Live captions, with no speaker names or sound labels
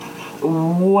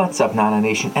What's up, Nana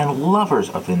Nation and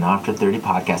lovers of the Not After 30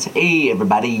 podcast? Hey,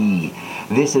 everybody.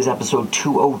 This is episode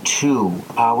 202.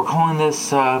 We're calling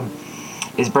this,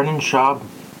 Is Brendan Schaub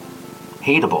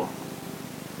Hateable?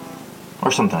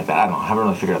 Or something like that. I don't know. I haven't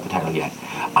really figured out the title yet.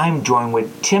 I'm joined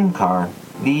with Tim Carr,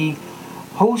 the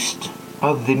host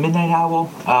of the Midnight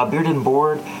Owl, Bearded and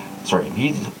Bored. Sorry,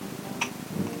 he's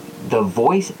the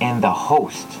voice and the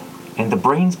host and the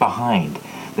brains behind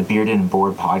the Bearded and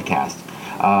Bored podcast.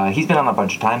 He's been on a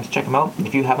bunch of times. Check him out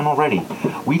if you haven't already.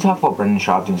 We talk about Brendan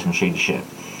Schaub doing some shady shit.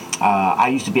 I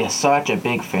used to be such a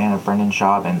big fan of Brendan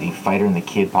Schaub and the Fighter and the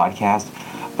Kid podcast,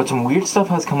 but some weird stuff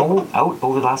has come out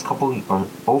over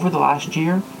the last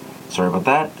year. Sorry about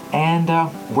that. And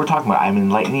we're talking about it. I'm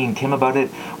enlightening Tim about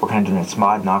it. We're kind of doing a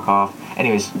Smod knockoff.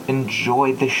 Anyways,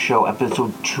 enjoy the show,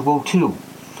 episode 202.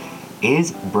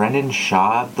 Is Brendan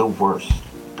Schaub the worst?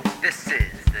 This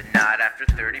is the Not After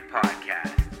 30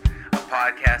 podcast. A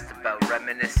podcast about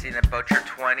reminiscing about your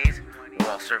 20s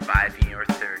while surviving your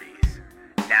 30s.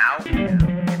 Now,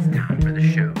 it's time for the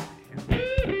show.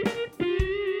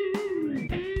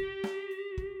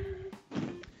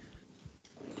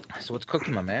 So what's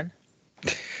cooking, my man?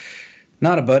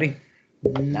 Nada, buddy.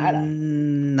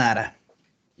 Nada.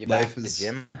 You back Life to the is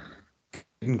gym?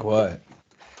 getting quiet.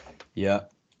 Yeah,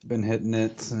 been hitting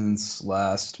it since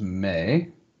last May.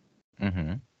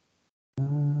 Mm-hmm.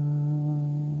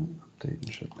 Update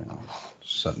and shut down.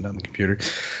 Shutting down the computer.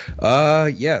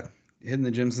 Yeah, hitting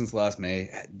the gym since last May.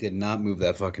 Did not move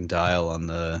that fucking dial on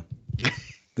the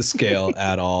scale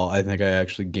at all. I think I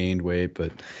actually gained weight,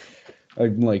 but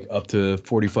I'm like up to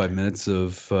 45 minutes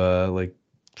of like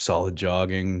solid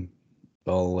jogging.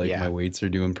 My weights are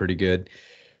doing pretty good.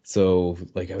 So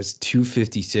like I was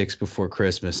 256 before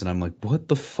Christmas, and I'm like, what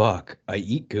the fuck? I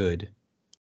eat good.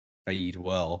 I eat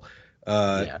well.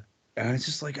 And it's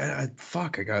just like, I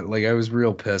was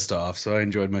real pissed off. So I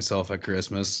enjoyed myself at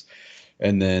Christmas.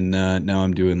 And then now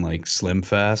I'm doing like slim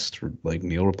fast, like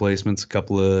meal replacements, a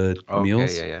couple of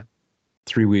meals.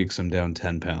 3 weeks, I'm down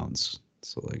 10 pounds.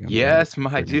 So like, Yes,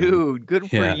 my dude. Good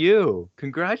for you.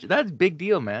 Congratulations. That's a big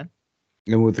deal, man.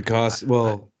 And with the cost,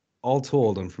 all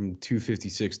told, I'm from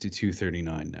 256 to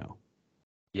 239 now.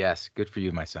 Yes, good for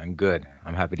you, my son. Good.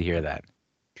 I'm happy to hear that.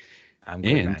 I'm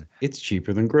good, man. It's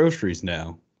cheaper than groceries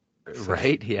now.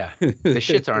 Right? Yeah. The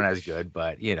shits aren't as good,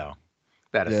 but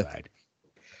that aside.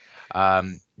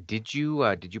 Did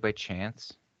you by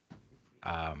chance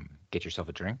get yourself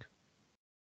a drink?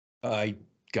 I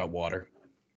got water.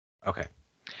 Okay.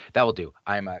 That will do.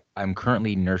 I'm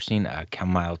currently nursing a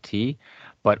chamomile tea,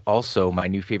 but also my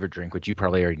new favorite drink, which you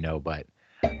probably already know, but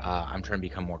I'm trying to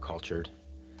become more cultured.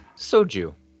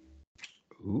 Soju.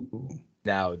 Ooh.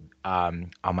 Now,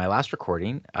 on my last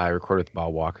recording, I recorded with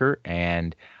Bob Walker,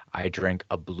 and I drank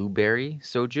a blueberry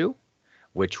soju,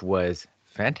 which was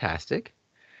fantastic.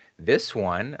 This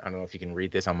one, I don't know if you can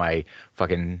read this on my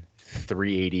fucking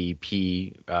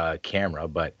 380p camera,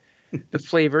 but the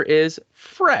flavor is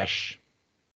fresh.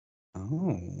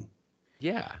 Oh.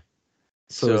 Yeah.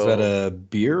 So is that a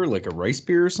beer, like a rice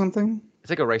beer or something? It's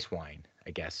like a rice wine,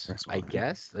 I guess.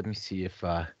 Let me see if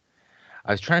I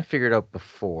was trying to figure it out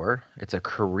before. It's a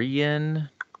Korean.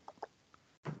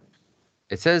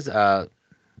 It says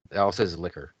it all says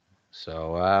liquor.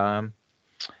 So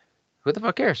who the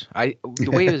fuck cares?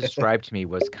 The way it was described to me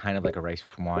was kind of like a rice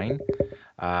wine.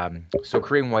 So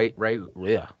Korean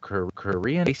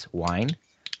Korean rice wine.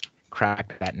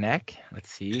 Crack that neck. Let's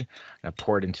see. I'm gonna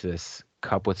pour it into this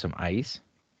cup with some ice.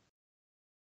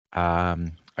 Are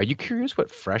you curious what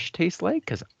fresh tastes like?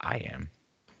 Because I am.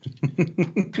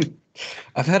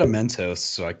 I've had a Mentos,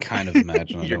 so I kind of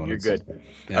imagine. You're good.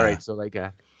 Yeah. All right, so like,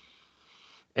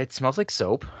 it smells like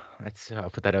soap. Let's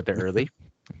put that out there early.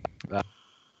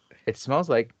 It smells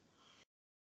like.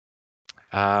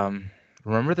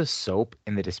 Remember the soap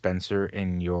in the dispenser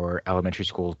in your elementary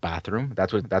school's bathroom?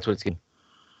 That's what it's getting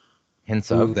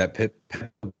hints of. That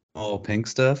all pink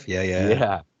stuff.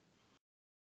 Yeah.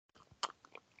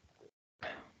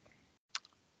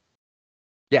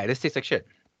 Yeah, this tastes like shit.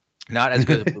 Not as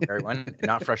good as the blueberry one.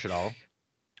 Not fresh at all.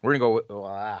 We're gonna go with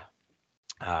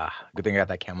good thing I got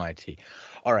that chamomile tea.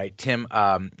 All right, Tim.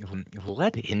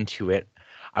 Let into it.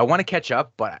 I want to catch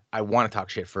up, but I want to talk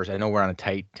shit first. I know we're on a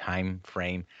tight time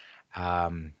frame,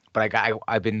 but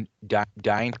I've been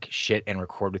dying to shit and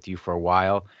record with you for a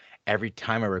while. Every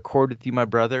time I record with you, my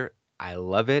brother, I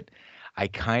love it. I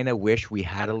kind of wish we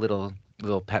had a little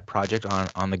pet project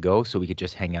on the go so we could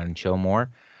just hang out and chill more.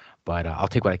 But I'll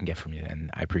take what I can get from you,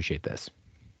 and I appreciate this.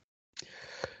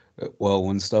 Well,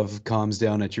 when stuff calms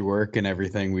down at your work and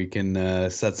everything, we can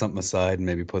set something aside and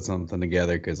maybe put something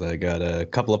together because I got a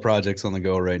couple of projects on the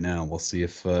go right now. We'll see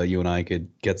if you and I could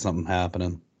get something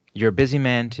happening. You're a busy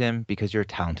man, Tim, because you're a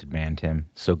talented man, Tim.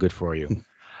 So good for you.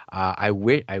 I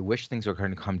wish things were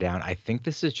going to come down. I think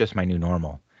this is just my new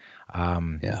normal.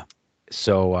 Um, Yeah.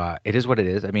 so it is what it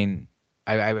is. I mean,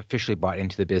 I've officially bought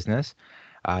into the business.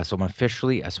 So I'm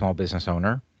officially a small business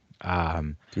owner.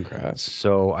 Um, Congrats.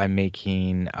 so I'm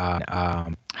making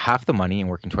half the money and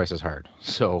working twice as hard.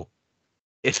 So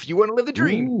if you want to live the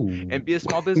dream Ooh. and be a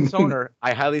small business owner,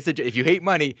 I highly suggest. If you hate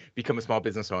money, become a small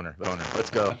business owner. Let's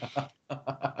go.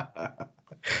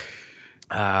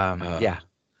 Yeah.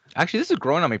 Actually, this is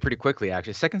growing on me pretty quickly.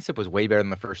 Actually, second sip was way better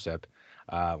than the first sip.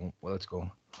 Well, let's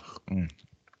go.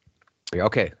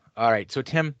 Okay. All right. So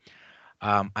Tim,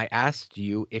 I asked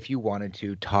you if you wanted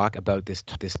to talk about this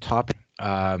topic.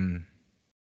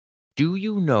 Do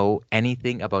you know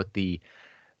anything about the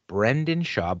Brendan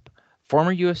Schaub,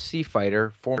 former UFC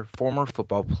fighter, former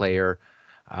football player,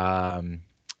 and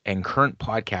current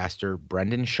podcaster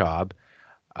Brendan Schaub,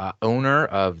 owner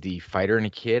of the Fighter and a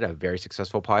Kid, a very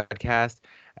successful podcast,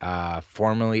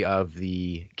 formerly of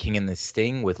the King and the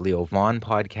Sting with Leo Vaughn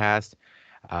podcast,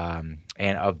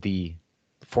 and of the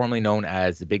formerly known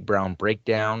as the Big Brown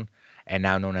Breakdown, and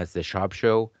now known as the Schaub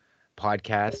Show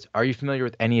podcast. Are you familiar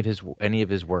with any of his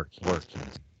work?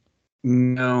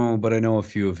 No, but I know a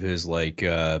few of his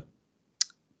the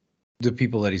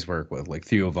people that he's worked with, like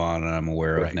Theo Vaughn, and I'm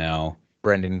aware of Right. now.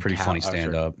 Brendan, Pretty funny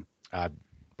stand up.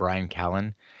 Brian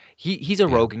Callen. He's a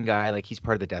Rogan guy. Like he's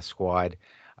part of the Death Squad.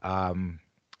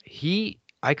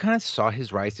 I kind of saw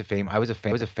his rise to fame. I was a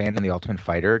fan in The Ultimate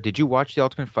Fighter. Did you watch The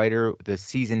Ultimate Fighter, the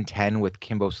season 10 with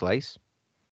Kimbo Slice?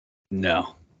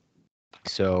 No.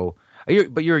 So, you're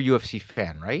a UFC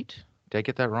fan, right? Did I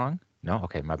get that wrong? No.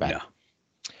 Okay, my bad. No.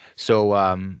 So,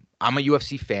 I'm a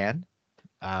UFC fan.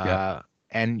 Yeah.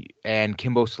 And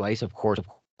Kimbo Slice, of course,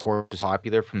 was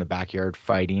popular from the backyard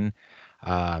fighting.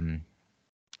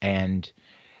 And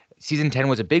season 10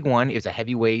 was a big one. It was a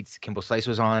heavyweights. Kimbo Slice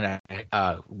was on.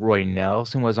 Roy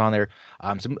Nelson was on there.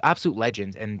 Some absolute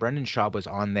legends. And Brendan Schaub was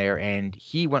on there. And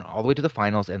he went all the way to the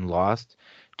finals and lost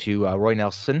to Roy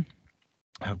Nelson.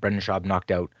 Brendan Schaub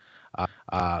knocked out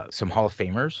some Hall of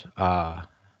Famers.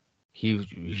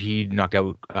 He knocked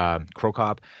out Crow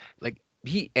Cop.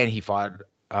 He fought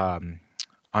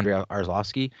Andrei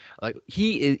Arlovsky. Like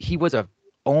he was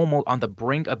almost on the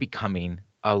brink of becoming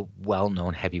a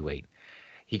well-known heavyweight.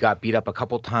 He got beat up a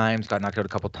couple times, got knocked out a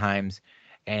couple times,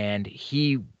 and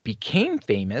he became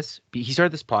famous. He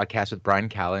started this podcast with Brian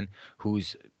Callen,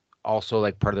 who's also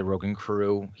like part of the Rogan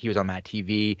crew. He was on Matt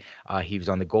TV. He was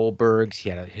on the Goldbergs.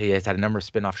 He has had a number of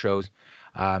spin-off shows.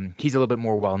 He's a little bit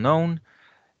more well-known.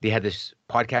 They had this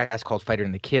podcast called Fighter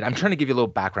and the Kid. I'm trying to give you a little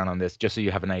background on this just so you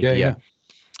have an idea. Yeah.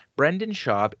 Brendan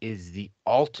Schaub is the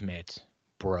ultimate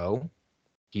bro.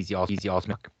 He's the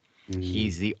ultimate.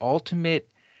 He's the ultimate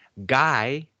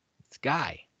guy.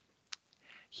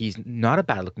 He's not a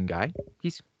bad-looking guy.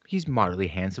 He's moderately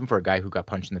handsome for a guy who got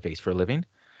punched in the face for a living.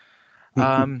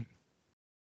 And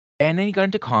then he got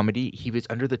into comedy. He was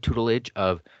under the tutelage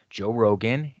of Joe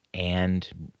Rogan and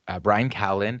Brian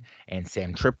Callen and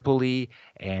Sam Tripoli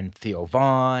and Theo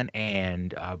Vaughn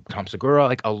and Tom Segura,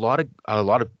 like a lot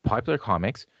of popular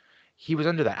comics. He was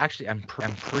under that. Actually, I'm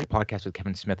pretty podcast with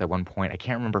Kevin Smith at one point. I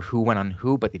can't remember who went on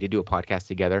who, but they did do a podcast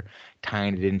together,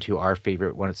 tying it into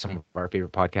some of our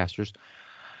favorite podcasters.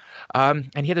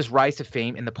 And he had this rise to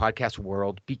fame in the podcast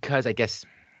world because I guess,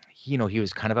 he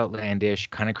was kind of outlandish,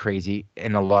 kind of crazy,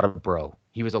 and a lot of bro.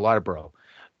 He was a lot of bro.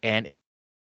 And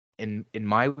in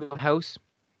my house,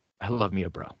 I love me a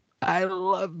bro.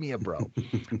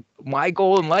 My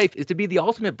goal in life is to be the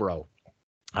ultimate bro.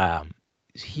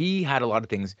 He had a lot of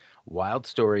things, wild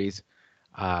stories.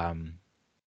 Of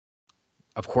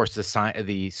course,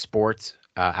 the sports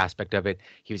aspect of it.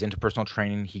 He was into personal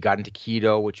training. He got into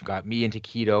keto, which got me into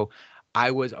keto. I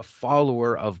was a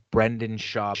follower of Brendan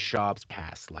Schaub's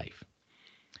past life.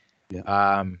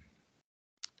 Yeah.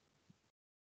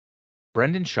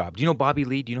 Brendan Schaub. Do you know Bobby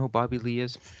Lee? Do you know who Bobby Lee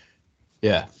is?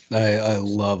 Yeah. I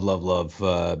love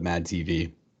Mad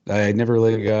TV. I never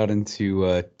really got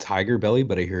into Tiger Belly,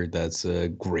 but I heard that's a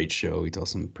great show. He tells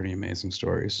some pretty amazing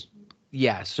stories.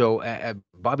 Yeah. So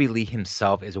Bobby Lee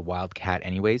himself is a wildcat,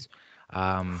 anyways.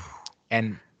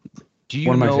 And do you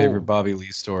know? One of my favorite Bobby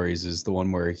Lee stories is the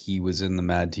one where he was in the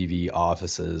Mad TV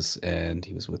offices and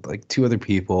he was with like two other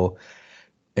people.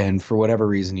 And for whatever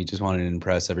reason, he just wanted to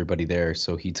impress everybody there.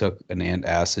 So he took an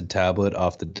antacid tablet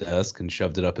off the desk and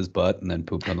shoved it up his butt and then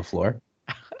pooped on the floor.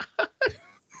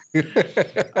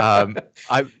 One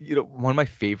of my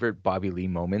favorite Bobby Lee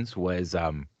moments was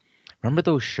remember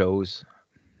those shows?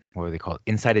 What were they called?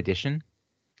 Inside Edition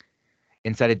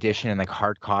and like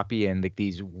Hard Copy and like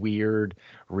these weird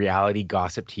reality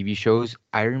gossip TV shows.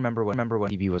 I remember when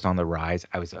TV was on the rise,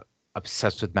 I was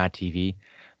obsessed with Matt TV.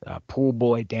 Pool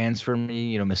Boy, Dance for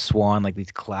Me, Miss Swan, like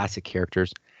these classic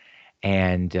characters.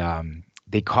 And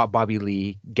they caught Bobby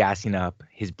Lee gassing up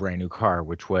his brand new car,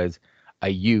 which was a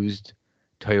used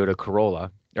Toyota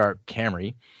Corolla or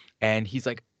Camry. And he's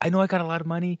like, I know I got a lot of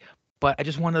money, but I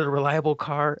just wanted a reliable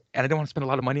car, and I don't want to spend a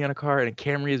lot of money on a car. And a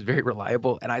Camry is very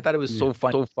reliable. And I thought it was so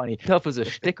funny. Tell if it was a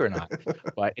shtick or not.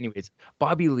 But anyways,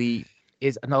 Bobby Lee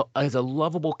is a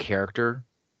lovable character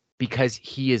because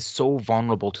he is so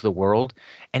vulnerable to the world,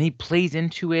 and he plays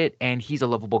into it, and he's a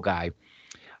lovable guy.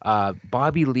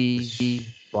 Bobby Lee,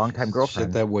 longtime girlfriend.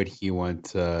 Shit that what he went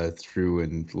through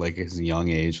in like his young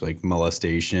age, like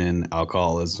molestation,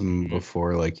 alcoholism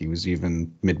before like he was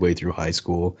even midway through high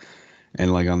school.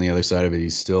 And like on the other side of it,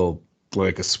 he's still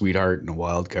like a sweetheart and a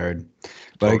wild card.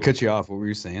 But totally. I cut you off. What were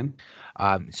you saying?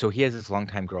 So he has this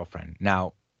longtime girlfriend.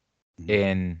 Now,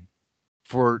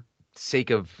 for sake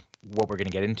of what we're going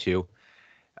to get into,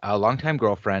 a longtime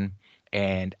girlfriend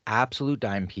and absolute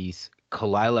dime piece,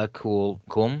 Kalila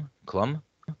Kulm.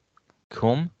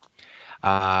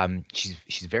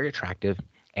 She's very attractive,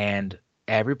 and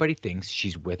everybody thinks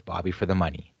she's with Bobby for the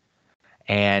money.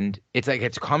 And it's like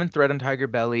it's a common thread on Tiger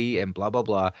Belly and blah blah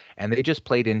blah, and they just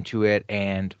played into it.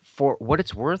 And for what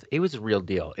it's worth, it was a real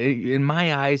deal. In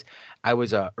my eyes, I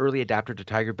was an early adapter to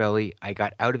Tiger Belly. I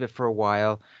got out of it for a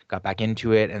while, got back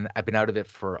into it, and I've been out of it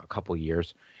for a couple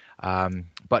years.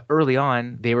 But early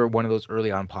on, they were one of those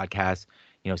early on podcasts.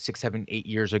 6, 7, 8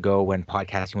 years ago when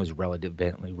podcasting was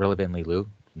relevantly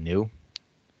new.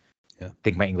 Yeah. I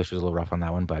think my English was a little rough on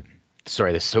that one, but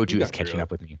sorry, the soju is catching up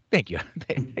with me. Thank you.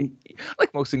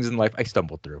 Like most things in life, I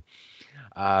stumbled through.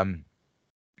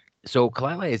 So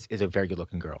Kalila is a very good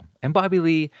looking girl. And Bobby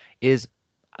Lee is,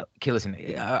 okay, listen,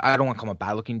 I don't want to call him a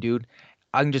bad looking dude.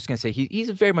 I'm just going to say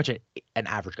he's very much an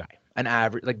average guy. An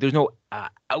average, like there's no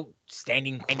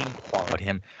outstanding quality about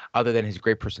him other than his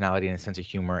great personality and his sense of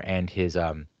humor and his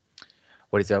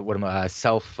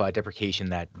self-deprecation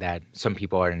that some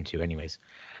people are into. Anyways,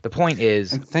 the point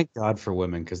is, and thank God for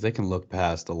women because they can look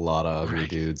past a lot of ugly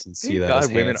dudes and see that as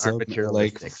women handsome. aren't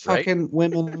materialistic, like fucking right?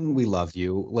 Women, we love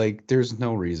you. Like there's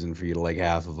no reason for you to like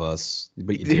half of us,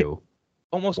 but you do.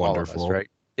 Almost wonderful. All of us, right?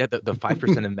 Yeah, the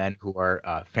 5% of men who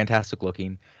are fantastic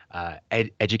looking,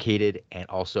 educated, and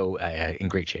also in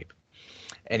great shape.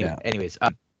 Anyways,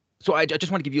 so I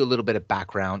just want to give you a little bit of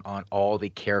background on all the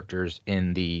characters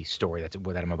in the story that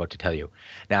I'm about to tell you.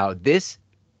 Now, this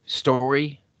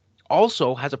story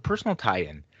also has a personal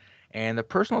tie-in, and the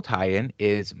personal tie-in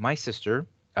is my sister,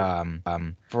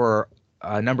 for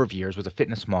a number of years, was a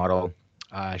fitness model.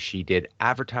 She did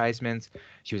advertisements.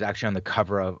 She was actually on the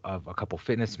cover of a couple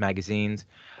fitness magazines.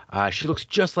 She looks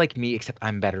just like me, except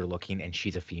I'm better looking and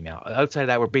she's a female. Outside of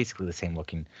that, we're basically the same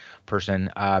looking person.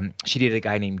 She dated a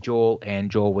guy named Joel, and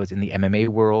Joel was in the MMA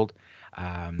world,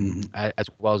 as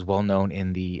well known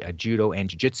in the judo and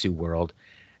jiu-jitsu world.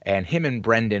 And him and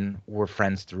Brendan were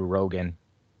friends through Rogan.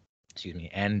 Excuse me.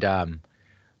 And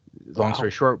long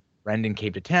story short, Brendan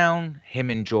came to town. Him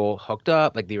and Joel hooked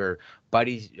up. Like they were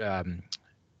buddies.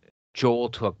 Joel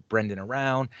took Brendan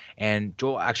around, and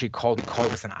Joel actually called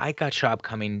us, and I got Shab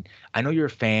coming. I know you're a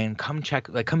fan. Come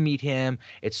meet him.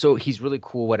 He's really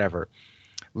cool, whatever.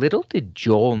 Little did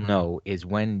Joel know is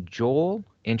when Joel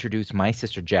introduced my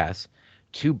sister Jess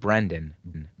to Brendan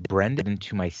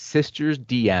to my sister's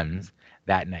DMs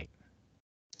that night.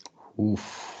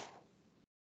 Oof.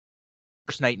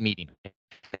 First night meeting.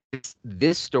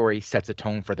 This story sets a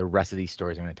tone for the rest of these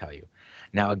stories I'm going to tell you.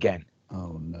 Now, again,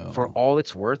 oh no! For all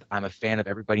it's worth, I'm a fan of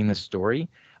everybody in this story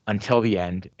until the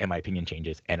end, and my opinion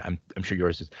changes, and I'm sure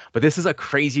yours is. But this is a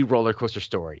crazy roller coaster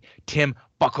story. Tim,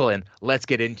 buckle in. Let's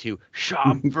get into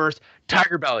Shab versus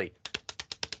Tiger Belly.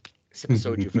 Sip of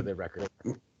soju for the record.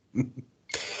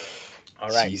 All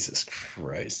right. Jesus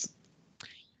Christ.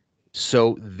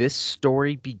 So this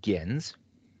story begins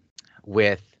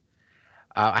with.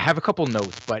 I have a couple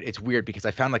notes, but it's weird because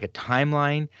I found like a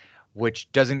timeline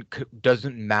which doesn't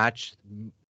match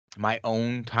my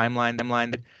own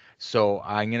timeline. So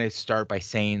I'm going to start by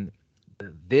saying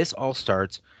this all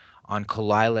starts on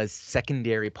Kalila's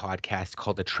secondary podcast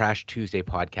called the Trash Tuesday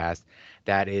podcast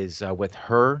that is with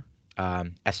her,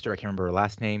 Esther, I can't remember her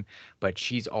last name, but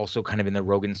she's also kind of in the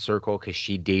Rogan circle because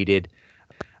she dated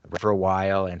for a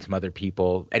while and some other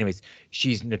people. Anyways,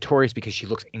 she's notorious because she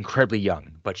looks incredibly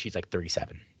young, but she's like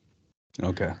 37.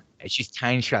 Okay. And she's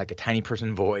tiny. She's got like a tiny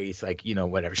person voice, like,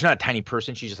 whatever. She's not a tiny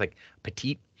person. She's just like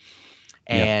petite.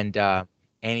 Yeah. And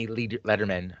Annie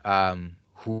Letterman,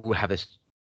 who have this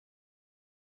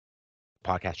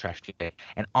podcast, Trash Tuesday,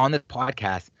 and on the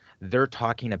podcast, they're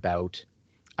talking about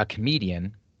a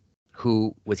comedian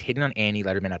who was hitting on Annie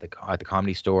Letterman at the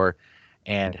Comedy Store,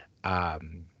 and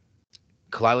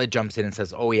Kalila jumps in and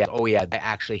says, "Oh yeah, they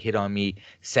actually hit on me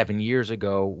 7 years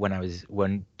ago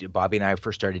when Bobby and I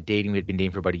first started dating. We had been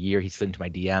dating for about a year. He slid into my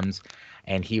DMs,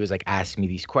 and he was like asking me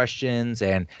these questions,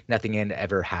 and nothing had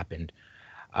ever happened."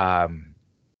 And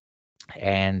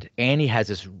Annie has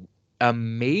this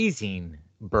amazing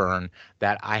burn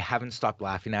that I haven't stopped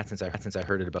laughing at since I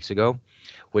heard it about weeks ago,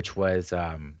 which was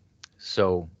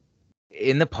so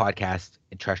in the podcast,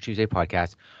 in Trash Tuesday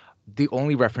podcast, the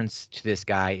only reference to this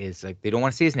guy is like they don't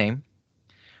want to say his name.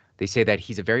 They say that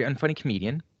he's a very unfunny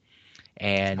comedian,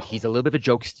 and he's a little bit of a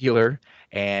joke stealer,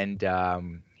 and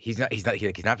he's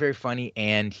not very funny,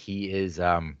 and he is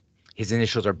his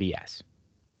initials are BS.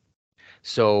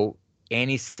 So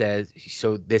Annie says,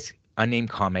 so this unnamed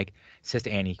comic says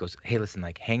to Annie, he goes, "Hey, listen,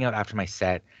 like hang out after my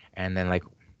set, and then like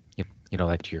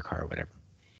like to your car or whatever."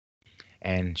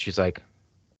 And she's like,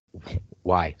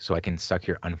 "Why? So I can suck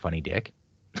your unfunny dick?"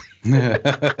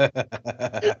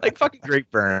 Like fucking great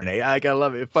burn. Eh? I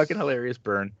love it. Fucking hilarious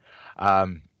burn.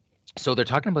 So they're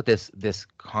talking about this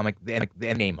comic,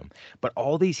 they name them, but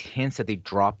all these hints that they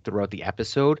drop throughout the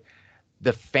episode,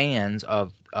 the fans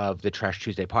of the Trash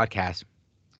Tuesday podcast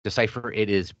decipher it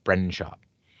is Brendan Schaub.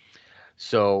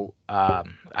 So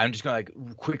I'm just gonna like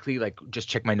quickly like just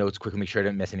check my notes quickly, make sure I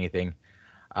didn't miss anything.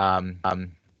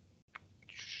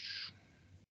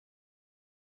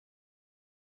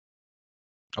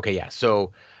 Okay, yeah.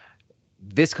 So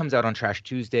this comes out on Trash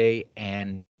Tuesday,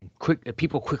 and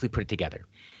people quickly put it together.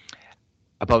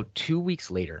 About 2 weeks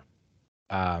later,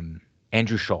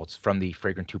 Andrew Schultz from the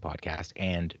Fragrant 2 podcast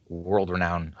and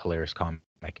world-renowned hilarious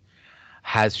comic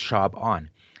has Schaub on,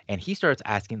 and he starts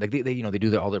asking, like they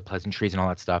do all their pleasantries and all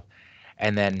that stuff,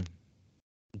 and then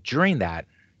during that,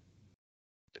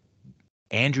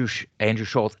 Andrew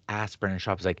Schultz asks Brendan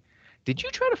Schaub, is like, "Did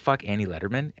you try to fuck Annie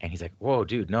Letterman?" And he's like, "Whoa,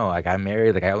 dude, no. Like, I'm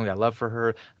married. Like, I only got love for her.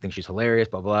 I think she's hilarious.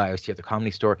 Blah blah. I always see her at the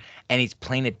Comedy Store." And he's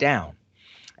playing it down,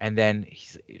 and then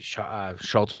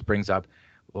Schultz brings up,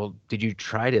 "Well, did you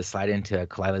try to slide into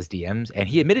Kalila's DMs?" And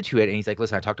he admitted to it, and he's like,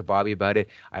 "Listen, I talked to Bobby about it.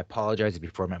 I apologized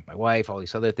before I met my wife. All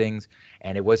these other things,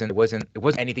 and it wasn't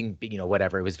anything,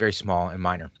 whatever. It was very small and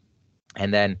minor."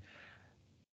 And then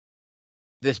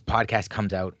this podcast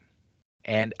comes out,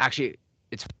 and actually,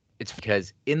 it's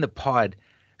because in the pod,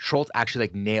 Schultz actually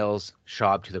like nails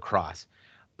Schaub to the cross,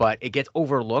 but it gets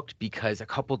overlooked because a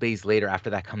couple days later,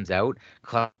 after that comes out,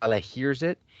 Kalila hears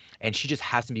it, and she just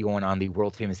has to be going on the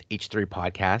world famous H3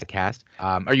 podcast.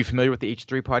 Are you familiar with the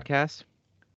H3 podcast?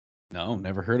 No,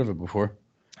 never heard of it before.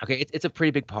 Okay, it's a pretty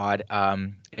big pod.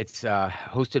 It's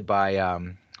hosted by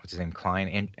what's his name,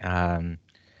 Klein, and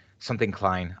something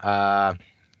Klein.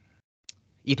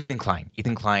 Ethan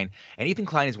Klein, and Ethan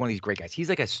Klein is one of these great guys. He's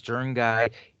like a Stern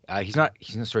guy. He's not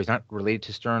related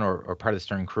to Stern or part of the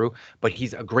Stern crew, but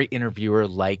he's a great interviewer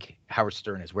like Howard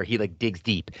Stern is, where he like digs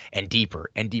deep and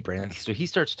deeper and deeper. And so he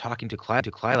starts talking to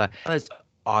Kalila. Kalila's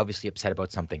obviously upset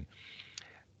about something.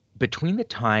 Between the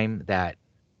time that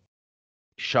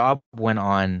Schaub went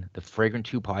on the Fragrant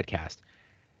 2 podcast,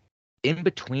 in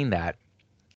between that,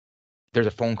 there's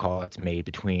a phone call that's made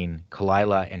between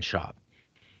Kalila and Schaub.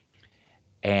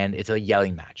 And it's a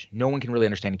yelling match. No one can really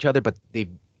understand each other, but they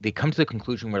come to the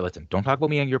conclusion where, listen, don't talk about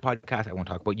me on your podcast. I won't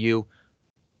talk about you.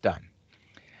 Done.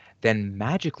 Then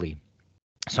magically,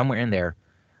 somewhere in there,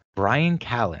 Brian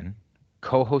Callen,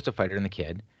 co-host of Fighter and the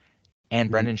Kid, and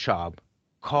Brendan Schaub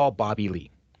call Bobby Lee.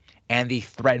 And they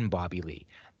threaten Bobby Lee.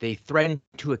 They threaten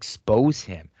to expose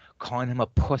him, calling him a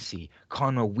pussy,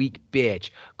 calling him a weak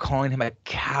bitch, calling him a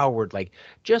coward. Like,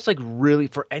 just like really,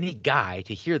 for any guy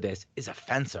to hear this is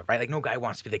offensive, right? Like, no guy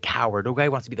wants to be the coward. No guy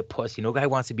wants to be the pussy. No guy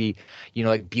wants to be,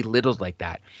 like belittled like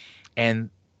that. And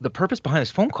the purpose behind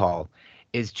this phone call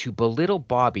is to belittle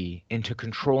Bobby into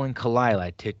controlling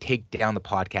Kalila to take down the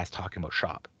podcast talking about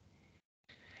Schaub.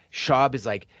 Schaub is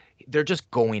like, they're just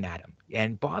going at him.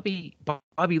 And Bobby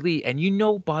Lee,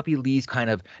 and Bobby Lee's kind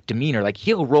of demeanor, like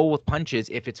he'll roll with punches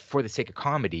if it's for the sake of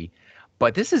comedy,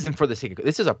 but this isn't for the sake of,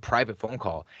 this is a private phone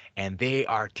call, and they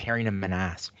are tearing him an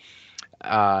ass.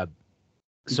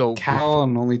 So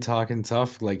Callen only talking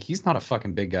tough, like he's not a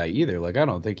fucking big guy either. Like I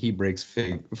don't think he breaks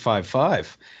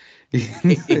 5'5".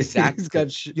 Exactly. He's got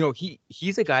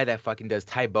he's a guy that fucking does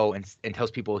Taebo and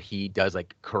tells people he does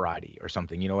like karate or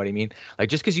something. You know what I mean? Like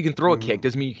just because you can throw a kick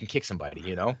doesn't mean you can kick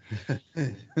somebody.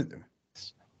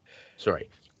 Sorry.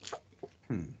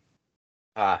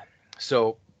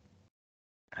 So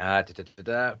da, da, da,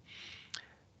 da.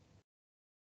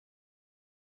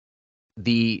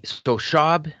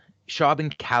 Shab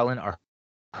and Callan are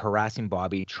harassing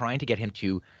Bobby, trying to get him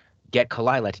to get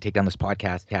Kalila to take down this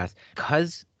podcast.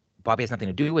 Because Bobby has nothing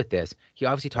to do with this, he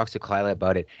obviously talks to Kalila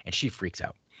about it, and she freaks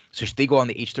out. So they go on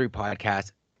the H3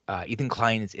 podcast. Ethan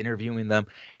Klein is interviewing them.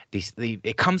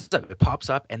 It comes up, it pops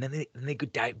up, and then they go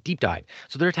deep dive.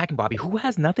 So they're attacking Bobby, who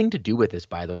has nothing to do with this,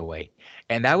 by the way.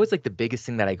 And that was like the biggest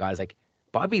thing that I got is like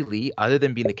Bobby Lee, other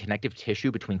than being the connective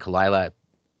tissue between Kalila,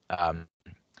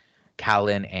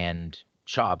 Callan, and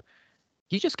Shab,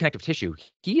 he's just connective tissue.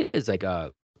 He is like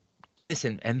a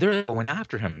listen, and they're going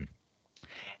after him.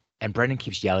 And Brendan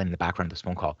keeps yelling in the background of this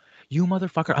phone call, "You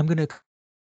motherfucker, I'm gonna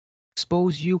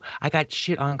expose you. I got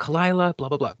shit on Kalila, blah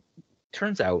blah blah."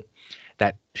 Turns out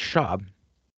that Shab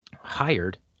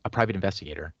hired a private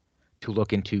investigator to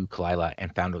look into Kalila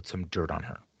and found out some dirt on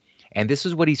her. And this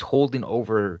is what he's holding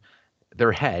over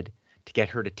their head to get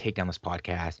her to take down this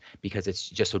podcast because it's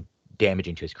just so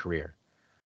damaging to his career.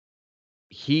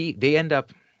 They end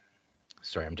up.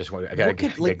 Sorry, I'm just. I gotta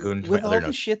get going with all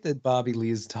the shit that Bobby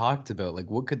Lee's talked about. Like,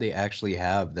 what could they actually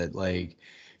have that like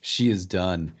she has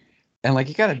done? And like,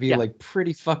 you gotta be like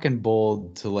pretty fucking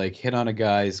bold to like hit on a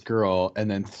guy's girl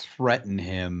and then threaten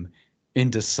him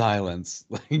into silence.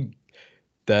 Like,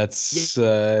 that's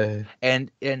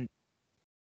and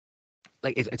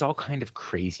like it's all kind of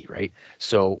crazy, right?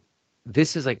 So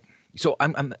this is like, so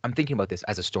I'm thinking about this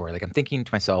as a story. Like I'm thinking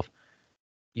to myself,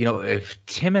 you know, if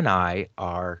Tim and I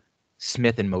are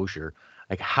Smith and Mosher,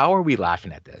 like how are we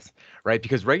laughing at this, right?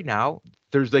 Because right now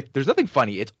there's nothing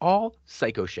funny. It's all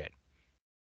psycho shit.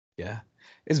 Yeah,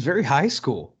 it's very high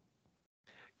school.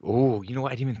 Oh, you know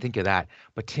what? I didn't even think of that.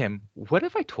 But Tim, what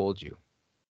if I told you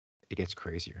it gets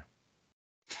crazier?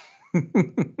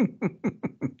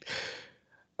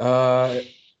 I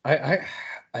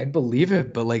believe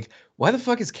it, but like, why the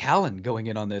fuck is Callan going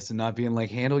in on this and not being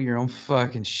like, handle your own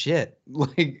fucking shit?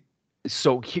 Like,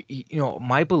 so you know,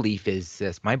 my belief is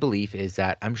this. My belief is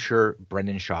that I'm sure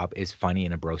Brendan Schaub is funny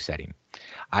in a bro setting.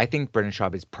 I think Brendan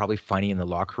Schaub is probably funny in the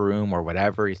locker room or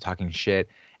whatever. He's talking shit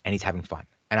and he's having fun,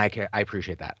 and I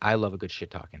appreciate that. I love a good shit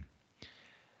talking.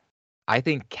 I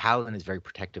think Callan is very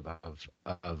protective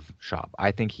of Schaub.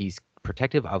 I think he's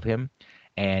protective of him,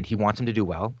 and he wants him to do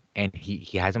well, and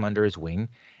he has him under his wing.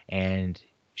 And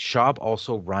Schaub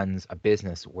also runs a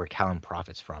business where Callan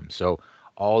profits from. So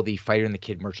all the Fighter and the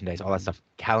Kid merchandise, all that stuff,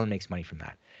 Callan makes money from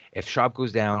that. If Schaub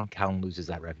goes down, Callan loses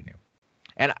that revenue.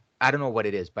 And I don't know what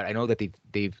it is, but I know that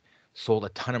they've sold a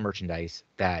ton of merchandise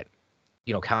that,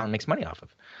 you know, Callan makes money off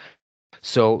of.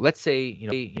 So let's say,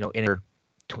 you know, in their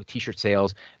t-shirt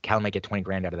sales, Callan might get 20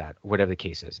 grand out of that, whatever the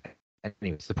case is.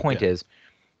 Anyways, the point is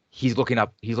he's looking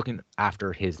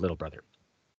after his little brother.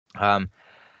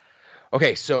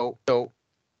 Okay, so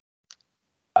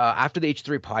after the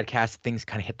H3 podcast, things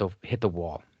kind of hit the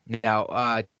wall.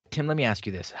 Now, Tim, let me ask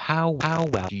you this: how well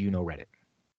do you know Reddit?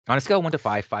 On a scale of 1 to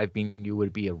 5, 5 being you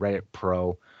would be a Reddit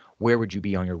pro, where would you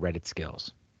be on your Reddit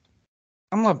skills?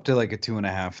 I'm up to like a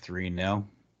 2.5, 3 now.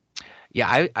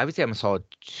 Yeah, I would say I'm a solid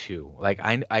 2. Like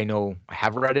I know I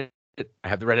have Reddit. I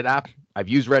have the Reddit app. I've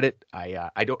used Reddit. I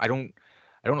don't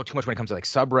know too much when it comes to like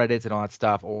subreddits and all that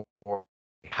stuff or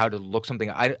how to look something.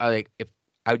 I like if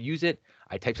I would use it,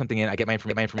 I type something in, I get my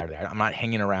information out of there. I'm not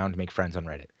hanging around to make friends on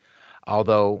Reddit.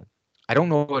 Although I don't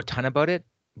know a ton about it,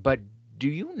 but do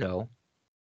you know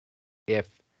if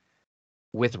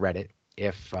with Reddit,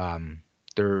 if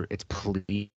it's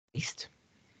policed?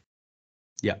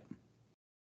 Yeah.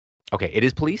 Okay, it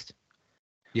is policed?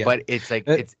 Yeah. But it's like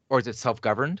or is it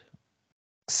self-governed?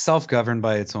 Self-governed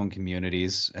by its own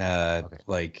communities. Okay.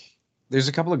 Like there's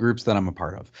a couple of groups that I'm a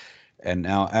part of. And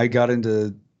now I got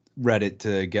into Reddit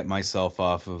to get myself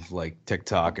off of like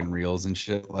TikTok and Reels and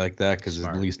shit like that because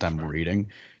at least I'm reading.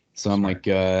 So I'm like,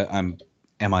 Am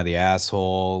I the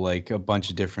Asshole? Like a bunch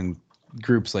of different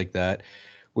groups like that.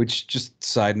 Which, just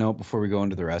side note before we go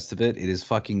into the rest of it, it is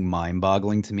fucking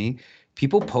mind-boggling to me.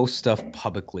 People post stuff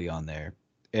publicly on there,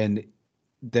 and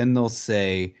then they'll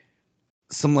say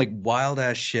some like wild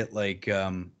ass shit like,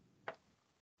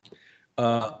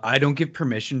 I don't give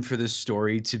permission for this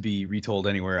story to be retold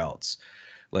anywhere else.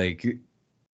 Like,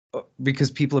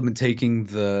 because people have been taking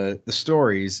the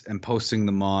stories and posting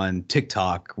them on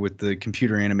TikTok with the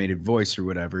computer animated voice or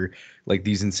whatever, like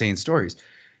these insane stories.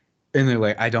 And they're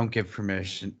like, I don't give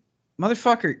permission.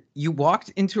 Motherfucker, you walked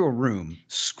into a room,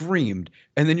 screamed,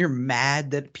 and then you're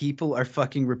mad that people are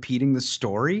fucking repeating the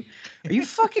story? Are you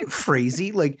fucking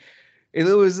crazy? Like, it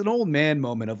was an old man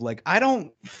moment of like, I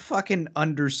don't fucking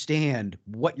understand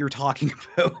what you're talking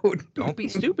about. Don't be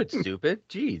stupid.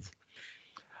 Jeez.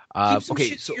 Keep some Okay,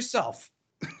 shit so to yourself.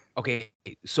 okay,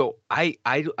 so I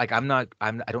like I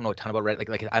don't know a ton about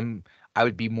Reddit. I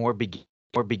would be more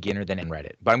beginner than in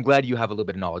Reddit, but I'm glad you have a little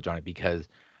bit of knowledge on it because,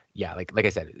 yeah, like I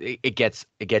said, it gets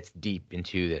deep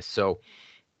into this. So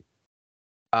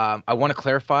I want to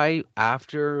clarify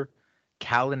after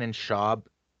Callan and Schaub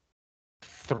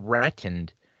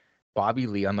threatened Bobby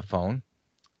Lee on the phone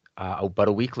about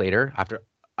a week later, after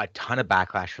a ton of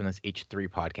backlash from this H3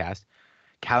 podcast,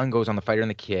 Callan goes on The Fighter and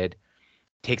the Kid,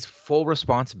 takes full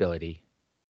responsibility,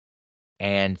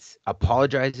 and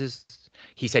apologizes.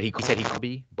 He said he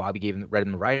Bobby read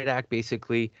him the riot act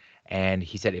basically, and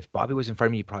he said if Bobby was in front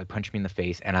of me, he'd probably punch me in the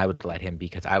face, and I would let him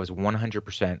because I was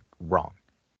 100% wrong.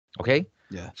 Okay,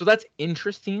 Yeah. so that's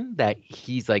interesting that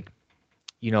he's like,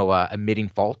 admitting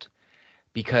fault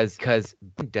because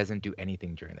doesn't do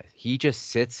anything during this. He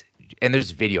just sits, and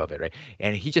there's video of it, right?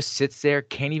 And he just sits there,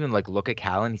 can't even like look at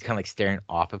Callan. He's kind of like staring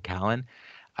off of Callan,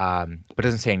 but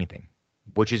doesn't say anything,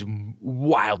 which is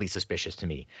wildly suspicious to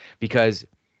me because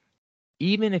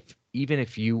even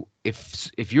if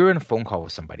you're in a phone call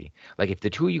with somebody, like if the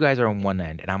two of you guys are on one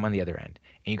end and I'm on the other end,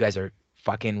 and you guys are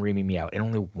fucking reaming me out, and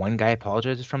only one guy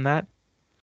apologizes from that,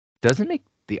 doesn't make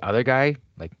the other guy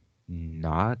like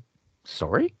not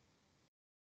sorry.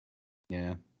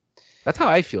 Yeah. That's how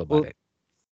I feel about Well,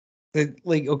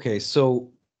 it. okay, so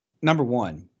number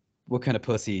one, what kind of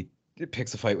pussy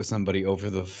picks a fight with somebody over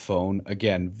the phone?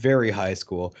 Again, very high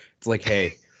school. It's like,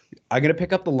 hey, I'm gonna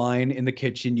pick up the line in the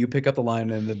kitchen. You pick up the line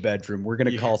in the bedroom. We're gonna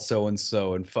Yeah. call so and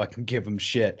so and fucking give them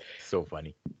shit. So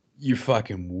funny. You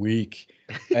fucking weak.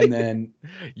 And then,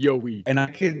 Yo, we. and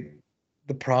I could.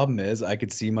 The problem is, I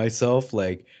could see myself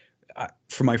like,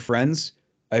 for my friends,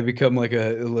 I become like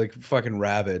a like fucking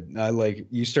rabid. I like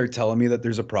you start telling me that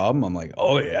there's a problem. I'm like,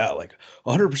 oh yeah, like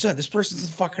 100%. This person's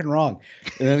fucking wrong.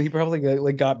 And then he probably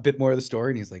got a bit more of the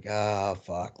story, and he's like, ah,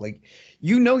 fuck. Like,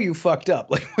 you fucked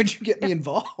up. Like, why'd you get me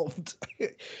involved?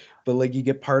 But like, you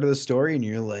get part of the story, and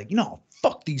you're like,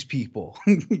 fuck these people.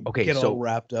 Okay, Get all so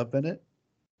wrapped up in it.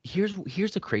 here's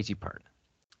the crazy part.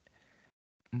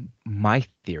 My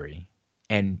theory,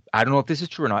 and I don't know if this is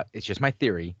true or not, it's just my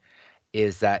theory,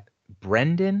 is that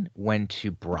Brendan went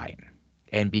to Brian.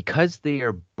 And because they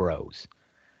are bros,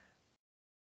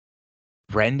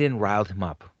 Brendan riled him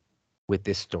up with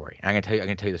this story. I'm gonna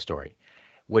tell you the story,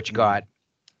 which got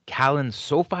Callan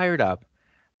so fired up,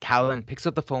 Callan picks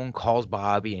up the phone, calls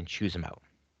Bobby, and chews him out.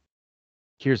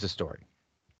 Here's the story.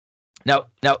 Now,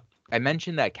 I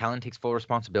mentioned that Callan takes full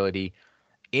responsibility.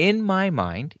 In my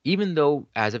mind, even though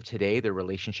as of today their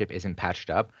relationship isn't patched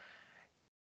up,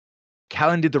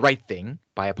 Callan did the right thing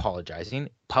by apologizing,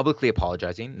 publicly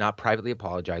apologizing, not privately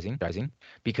apologizing,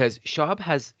 because Schaub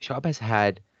has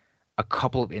had a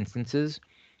couple of instances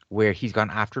where he's gone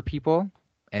after people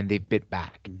and they've bit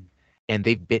back, and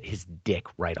they've bit his dick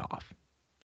right off.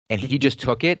 And he just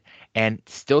took it and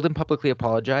still didn't publicly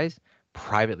apologize,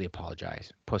 privately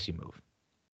apologize. Pussy move.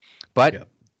 But Yep.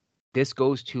 this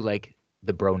goes to like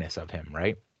the broness of him,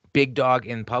 right? Big dog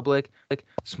in public, like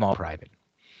small private.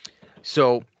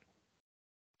 So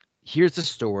here's the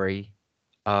story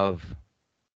of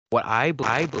what I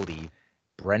believe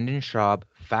Brendan Schaub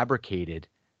fabricated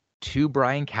to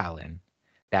Brian Callan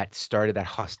that started that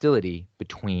hostility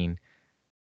between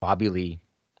Bobby Lee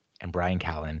and Brian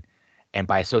Callan, and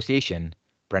by association,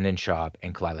 Brendan Schaub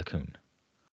and Kalila Kuhn.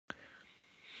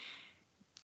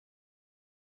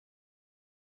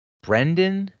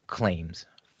 Brendan claims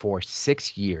for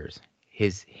 6 years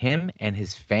him and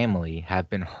his family have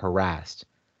been harassed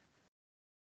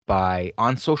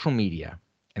on social media,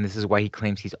 and this is why he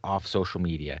claims he's off social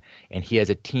media, and he has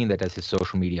a team that does his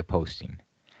social media posting.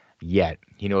 Yet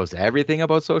he knows everything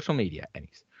about social media, and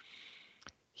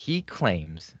he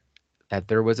claims that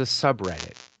there was a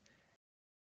subreddit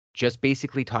just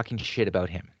basically talking shit about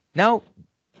him. Now,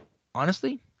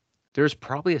 honestly, there's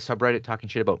probably a subreddit talking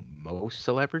shit about most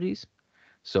celebrities.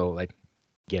 So like,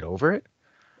 get over it.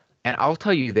 And I'll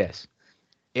tell you this: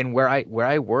 where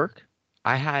I work,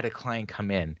 I had a client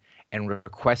come in and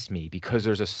request me because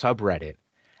there's a subreddit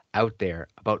out there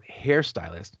about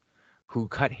hairstylists who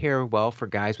cut hair well for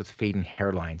guys with fading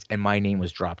hairlines, and my name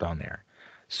was dropped on there.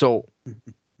 So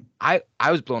I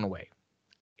was blown away.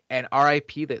 And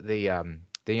RIP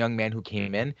the young man who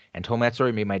came in and told me that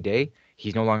story, made my day.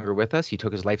 He's no longer with us. He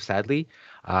took his life sadly.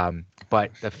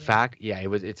 But the fact, yeah,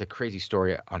 it's a crazy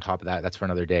story on top of that. That's for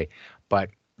another day. But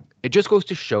it just goes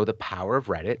to show the power of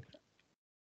Reddit.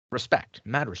 Respect,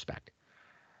 mad respect.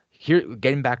 Here,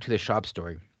 getting back to the Schaub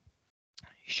story.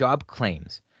 Schaub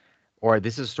claims, or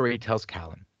this is a story he tells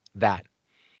Callan, that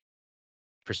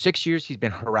for 6 years he's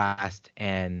been harassed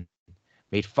and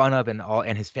made fun of,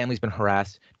 and his family's been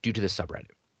harassed due to the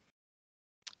subreddit.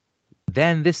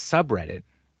 Then this subreddit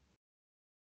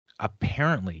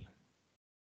apparently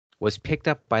was picked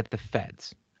up by the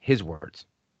feds, his words,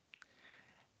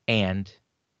 and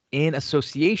in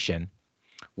association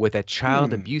with a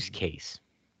child abuse case.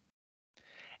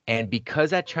 And because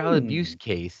that child abuse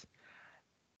case,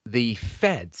 the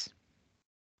feds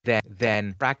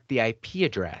then tracked the IP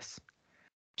address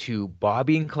to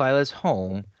Bobby and Kalila's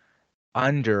home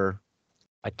under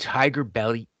a Tiger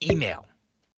Belly email.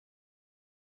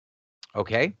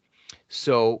 Okay?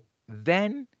 So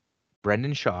then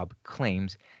Brendan Schaub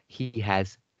claims he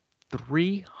has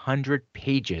 300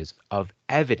 pages of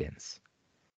evidence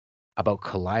about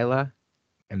Kalila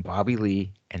and Bobby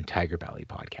Lee and Tiger Belly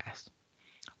podcast,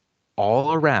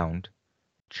 all around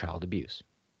child abuse.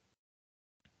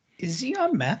 Is he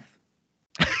on meth?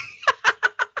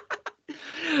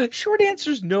 Short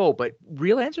answer is no, but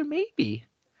real answer maybe.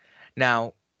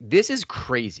 Now, this is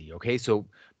crazy, okay?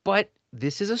 But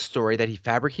this is a story that he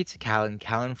fabricates to Callan.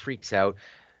 Callan freaks out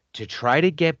to try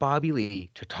to get Bobby Lee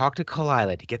to talk to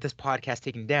Kalila to get this podcast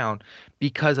taken down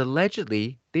because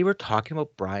allegedly they were talking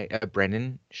about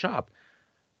Brendan Schaub,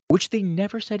 which they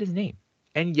never said his name.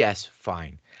 And yes,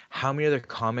 fine. How many other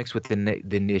comics with the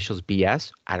initials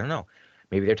BS? I don't know.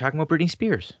 Maybe they're talking about Britney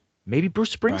Spears. Maybe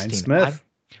Bruce Springsteen.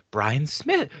 Brian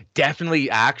Smith. Definitely,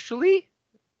 actually,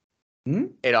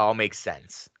 it all makes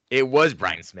sense. It was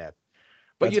Brian Smith.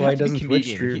 But that's why he doesn't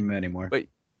Twitch stream anymore. But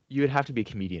you would have to be a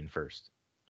comedian first.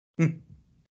 Okay,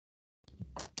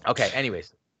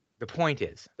 anyways, the point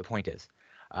is,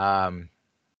 okay,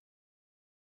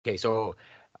 so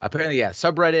apparently, yeah,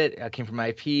 subreddit came from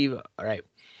IP. All right.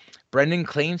 Brendan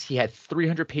claims he had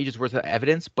 300 pages worth of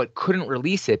evidence, but couldn't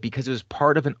release it because it was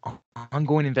part of an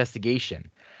ongoing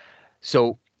investigation.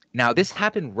 So now this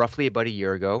happened roughly about a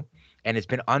year ago, and it's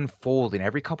been unfolding.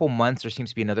 Every couple months, there seems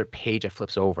to be another page that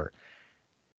flips over.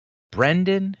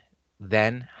 Brendan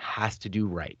then has to do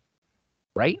right.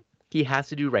 He has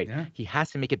to do right. Yeah. He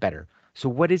has to make it better. So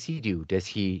what does he do? Does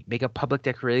he make a public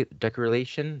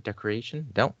declaration?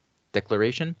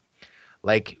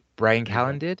 Like Brian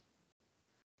Callen did?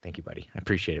 Thank you, buddy. I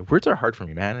appreciate it. Words are hard for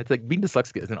me, man. It's like being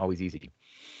dyslexic isn't always easy.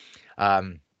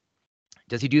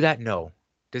 Does he do that? No.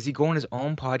 Does he go on his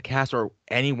own podcast or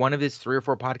any one of his 3 or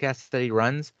 4 podcasts that he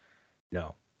runs?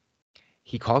 No.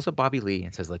 He calls up Bobby Lee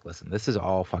and says, like, listen, this is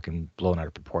all fucking blown out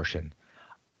of proportion.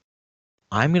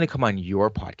 I'm going to come on your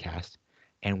podcast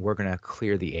and we're going to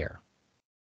clear the air.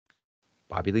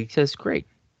 Bobby Lee says, great.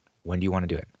 When do you want to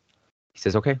do it? He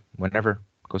says, okay, whenever.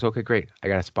 Goes, okay, great. I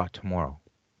got a spot tomorrow.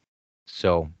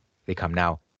 So they come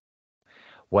now.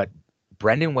 What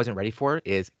Brendan wasn't ready for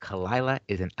is Kalila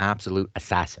is an absolute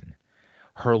assassin.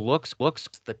 Her looks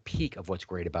the peak of what's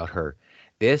great about her.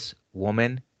 This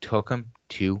woman took him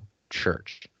to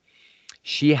church.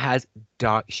 She has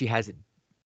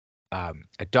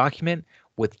a document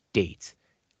with dates,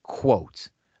 quotes,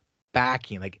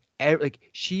 backing, like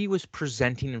she was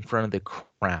presenting in front of the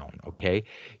crown. Okay,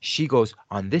 she goes,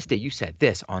 on this day you said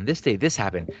this, on this day this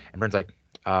happened, and Brendan's like,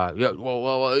 yeah,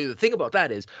 well, the thing about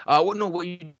that is, what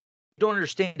you don't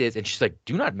understand is, and she's like,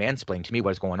 do not mansplain to me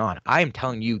what's going on. I am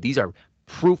telling you, these are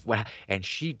proof. And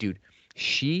she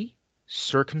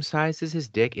circumcises his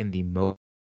dick in the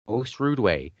most rude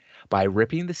way by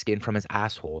ripping the skin from his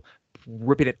asshole,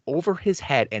 ripping it over his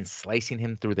head, and slicing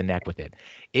him through the neck with it.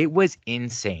 It was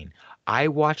insane. I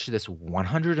watched this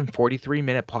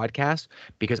 143-minute podcast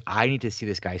because I need to see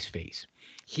this guy's face.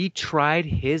 He tried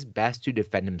his best to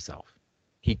defend himself.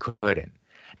 He couldn't.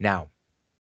 Now,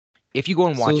 if you go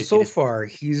and watch so far,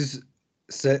 he's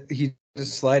just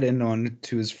slide in on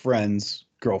to his friend's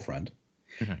girlfriend,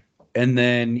 and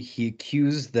then he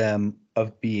accused them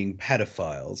of being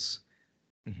pedophiles,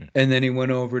 and then he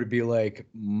went over to be like,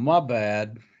 my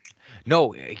bad.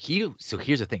 No, so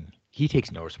here's the thing. He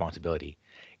takes no responsibility.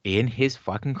 In his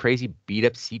fucking crazy beat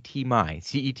up CTE mind,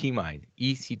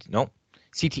 he's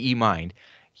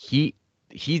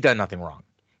done nothing wrong.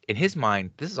 In his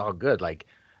mind, this is all good. Like,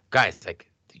 guys, like,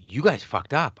 you guys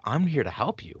fucked up. I'm here to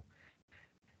help you.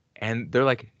 And they're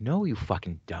like, no, you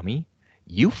fucking dummy.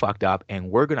 You fucked up and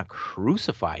we're going to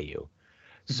crucify you.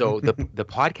 So the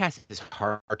podcast is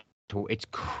hard to, it's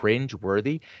cringe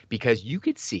worthy because you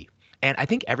could see, and I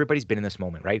think everybody's been in this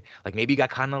moment, right? Like maybe you got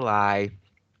caught in a lie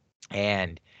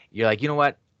and you're like, you know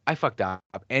what? I fucked up.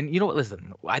 And you know what?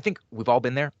 Listen, I think we've all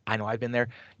been there. I know I've been there.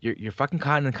 You're fucking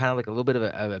caught in kind of like a little bit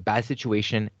of a bad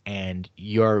situation, and in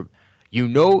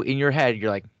your head, you're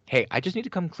like, hey, I just need to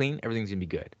come clean. Everything's going to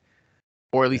be good.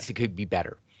 Or at least it could be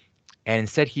better. And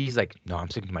instead he's like, no, I'm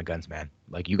sticking to my guns, man.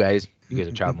 Like you guys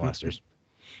are child molesters.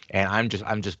 And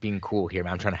I'm just being cool here,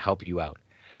 man. I'm trying to help you out.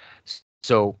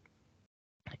 So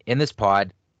in this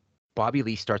pod, Bobby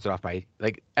Lee starts it off by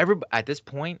like at this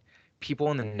point,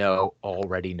 people in the know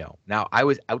already know. Now I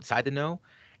was outside the know,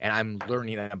 and I'm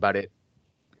learning about it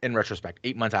in retrospect,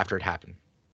 8 months after it happened.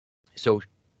 So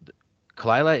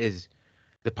Kalila is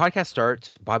the podcast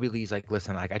starts. Bobby Lee's like,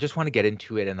 listen, like I just want to get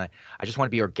into it, and I just want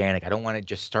to be organic. I don't want to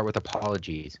just start with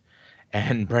apologies.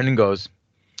 And Brendan goes,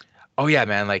 oh yeah,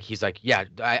 man. Like he's like, yeah,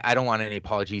 I don't want any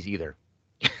apologies either.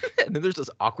 And then there's this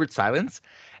awkward silence.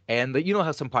 And you know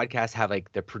how some podcasts have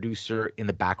like the producer in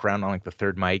the background on like the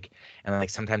third mic, and like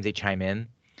sometimes they chime in.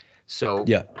 So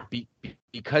Yeah.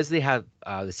 because they have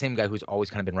the same guy who's always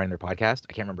kind of been running their podcast,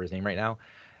 I can't remember his name right now.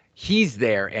 He's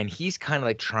there and he's kind of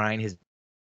like trying his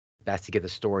best to get the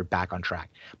story back on track.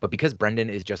 But because Brendan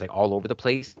is just like all over the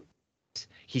place,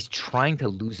 he's trying to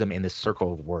lose them in this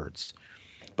circle of words.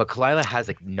 But Kalila has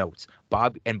like notes.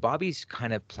 Bobby's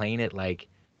kind of playing it like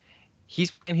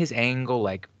he's in his angle,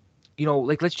 like, you know,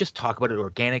 like let's just talk about it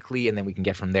organically and then we can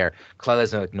get from there.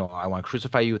 Kalila's like, no, I want to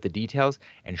crucify you with the details.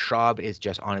 And Schaub is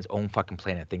just on his own fucking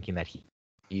planet thinking that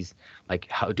he's like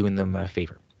doing them a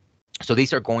favor. So they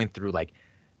start going through like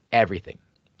everything,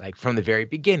 like from the very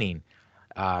beginning.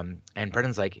 And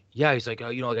Brendan's like, yeah, he's like, oh,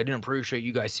 you know, like I didn't appreciate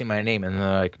you guys saying my name. And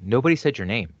they're like, nobody said your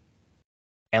name.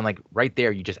 And like right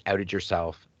there, you just outed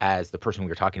yourself as the person we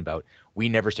were talking about. We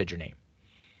never said your name.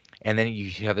 And then you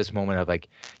have this moment of like,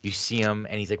 you see him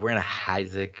and he's like wearing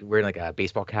wearing like a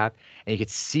baseball cap. And you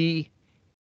could see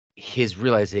his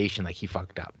realization, like he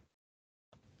fucked up.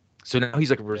 So now he's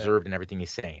like reserved in everything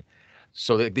he's saying.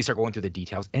 So they start going through the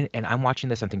details. And I'm watching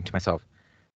this, I'm thinking to myself,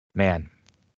 man,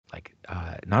 like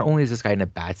not only is this guy in a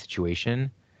bad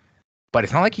situation, but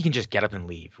it's not like he can just get up and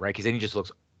leave, right? Because then he just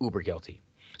looks uber guilty.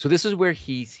 So this is where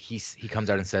he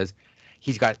comes out and says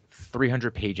he's got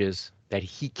 300 pages that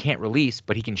he can't release,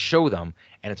 but he can show them,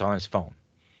 and it's on his phone.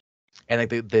 And like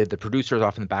the producer is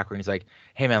off in the background. He's like,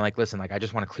 "Hey man, like listen, like I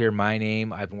just want to clear my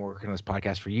name. I've been working on this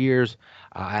podcast for years,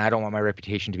 and I don't want my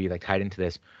reputation to be like tied into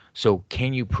this. So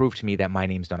can you prove to me that my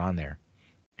name's not on there?"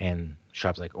 And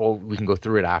Schaub's like, "Oh, we can go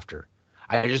through it after.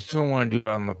 I just don't want to do it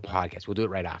on the podcast. We'll do it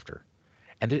right after."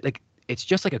 And like it's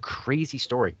just like a crazy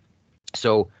story.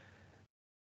 So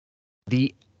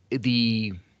the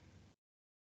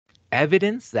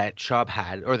evidence that Schaub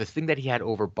had, or the thing that he had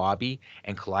over Bobby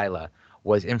and Kalila,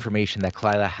 was information that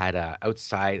Kalila had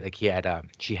outside, like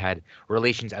she had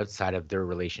relations outside of their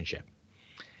relationship,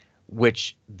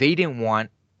 which they didn't want.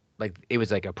 Like it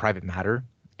was like a private matter,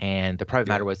 and the private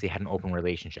matter was they had an open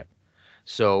relationship.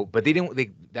 So, but they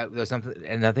didn't. That was something,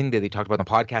 and nothing that they talked about on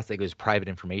the podcast. Like it was private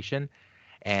information,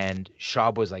 and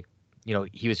Schaub was like, you know,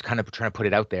 he was kind of trying to put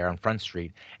it out there on Front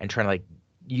Street and trying to like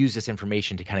use this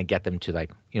information to kind of get them to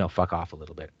like, you know, fuck off a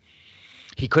little bit.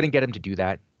 He couldn't get him to do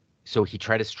that. So he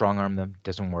tried to strong arm them,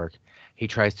 doesn't work. He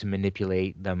tries to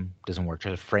manipulate them, doesn't work.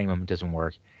 Tries to frame them, doesn't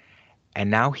work. And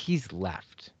now he's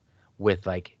left with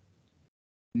like,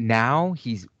 now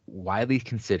he's widely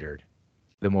considered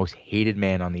the most hated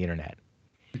man on the internet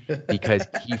because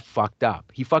he fucked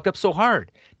up. He fucked up so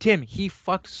hard. Tim, he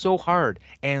fucked so hard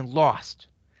and lost.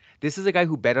 This is a guy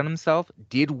who bet on himself,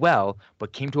 did well,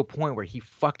 but came to a point where he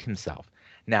fucked himself.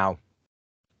 Now,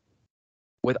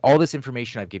 with all this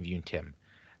information I've given you, Tim,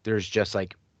 there's just a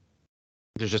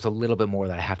little bit more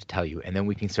that I have to tell you, and then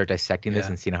we can start dissecting this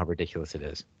and seeing how ridiculous it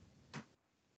is.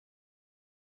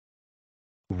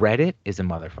 Reddit is a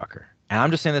motherfucker. And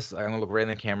I'm just saying this, I'm going to look right in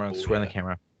the camera and swear in the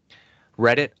camera.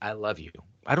 Reddit, I love you.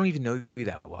 I don't even know you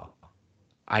that well.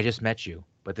 I just met you,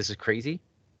 but this is crazy.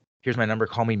 Here's my number,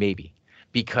 call me maybe.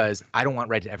 Because I don't want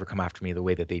Reddit to ever come after me the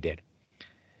way that they did.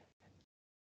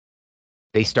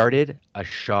 They started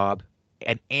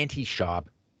an anti-Schaub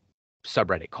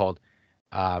subreddit called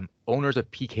Owners of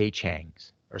PK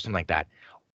Chang's or something like that,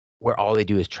 where all they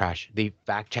do is trash. They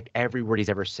fact check every word he's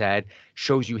ever said,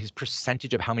 shows you his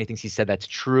percentage of how many things he said that's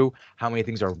true, how many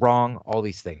things are wrong, all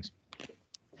these things.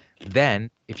 Then,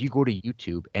 if you go to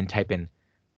YouTube and type in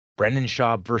Brendan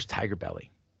Schaub versus Tiger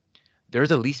Belly,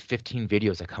 there's at least 15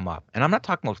 videos that come up. And I'm not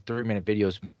talking about 30-minute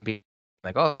videos being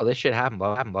like, oh, this shit happened,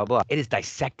 blah, blah, blah. It is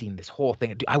dissecting this whole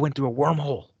thing. I went through a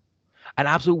wormhole, an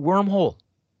absolute wormhole.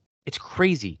 It's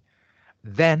crazy.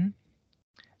 Then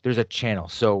there's a channel.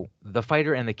 So The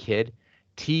Fighter and the Kid,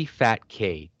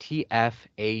 TFAT,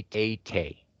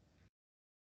 TFAT.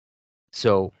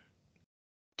 So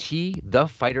The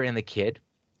Fighter and the Kid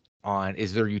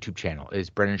is their YouTube channel, is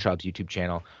Brendan Schaub's YouTube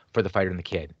channel for The Fighter and the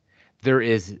Kid. There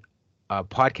is a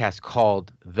podcast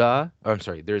called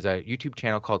there's a YouTube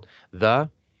channel called The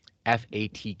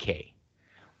FATK,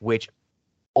 which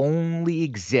only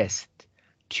exists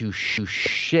to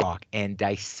shit talk and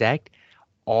dissect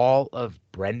all of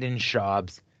Brendan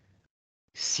Schaub's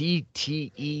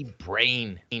CTE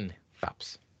brain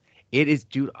faps. It is,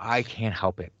 dude, I can't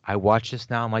help it. I watch this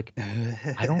now. I'm like,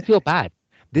 I don't feel bad.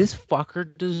 This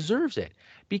fucker deserves it.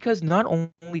 Because not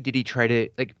only did he try to,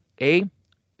 like,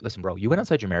 listen, bro, you went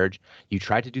outside your marriage. You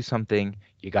tried to do something.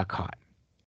 You got caught.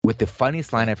 With the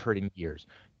funniest line I've heard in years.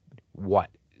 What?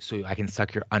 So I can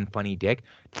suck your unfunny dick?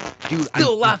 Dude, I'm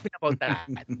still laughing about that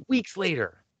weeks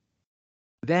later.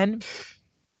 Then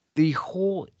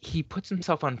he puts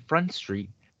himself on Front Street,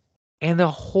 and the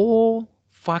whole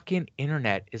fucking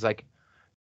internet is like,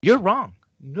 you're wrong.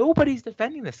 Nobody's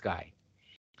defending this guy.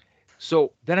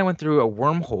 So then I went through a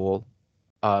wormhole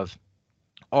of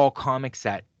all comics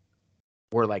that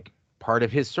were like part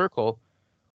of his circle,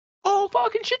 all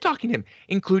fucking shit talking him,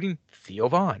 including Theo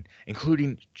Vaughn,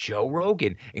 including Joe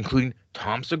Rogan, including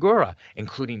Tom Segura,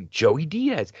 including Joey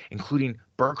Diaz, including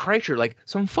Bert Kreischer, like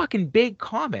some fucking big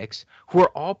comics who are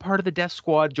all part of the Death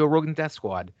Squad, Joe Rogan Death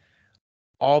Squad,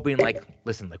 all being like,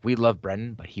 listen, like, we love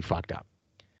Brendan, but he fucked up.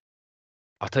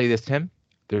 I'll tell you this, Tim,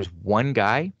 there's one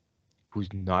guy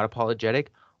who's not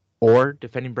apologetic or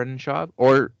defending Brendan Schaub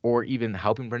or even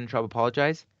helping Brendan Schaub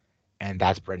apologize, and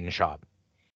that's Brendan Schaub.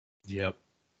 Yep.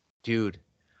 Dude,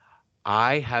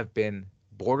 I have been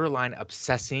borderline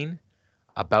obsessing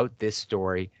about this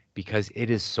story because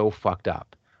it is so fucked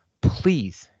up.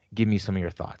 Please give me some of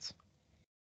your thoughts.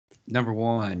 Number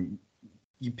one,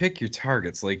 you pick your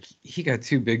targets. Like, he got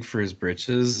too big for his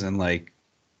britches, and like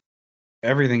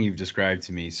everything you've described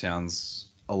to me sounds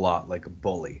a lot like a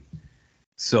bully.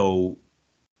 So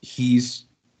he's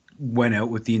went out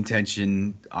with the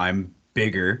intention, I'm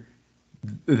bigger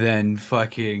than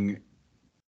fucking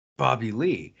Bobby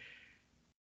Lee.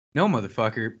 No,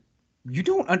 motherfucker, you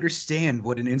don't understand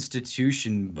what an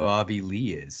institution Bobby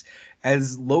Lee is.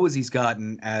 As low as he's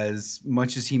gotten, as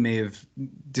much as he may have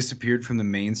disappeared from the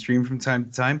mainstream from time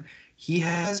to time, he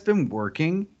has been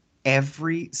working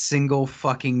every single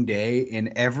fucking day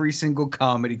in every single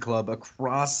comedy club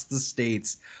across the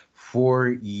states for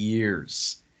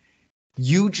years.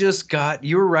 You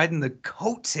were riding the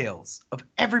coattails of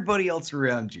everybody else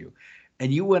around you,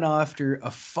 and you went after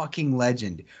a fucking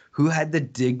legend who had the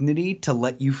dignity to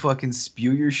let you fucking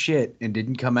spew your shit and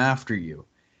didn't come after you.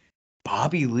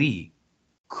 Bobby Lee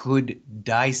could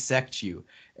dissect you,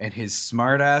 and his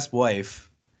smart-ass wife,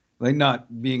 like,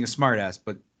 not being a smart-ass,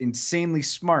 but insanely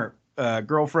smart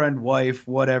girlfriend, wife,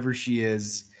 whatever she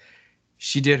is,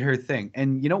 she did her thing.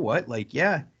 And you know what? Like,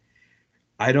 yeah,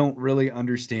 I don't really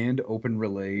understand open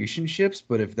relationships,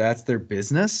 but if that's their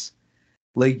business,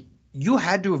 like, you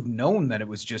had to have known that it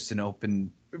was just an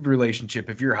open relationship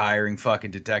if you're hiring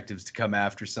fucking detectives to come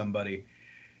after somebody.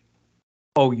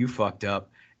 Oh, you fucked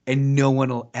up. And no one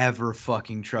will ever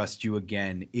fucking trust you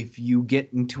again. If you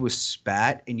get into a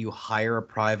spat and you hire a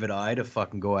private eye to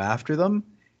fucking go after them,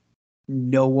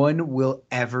 no one will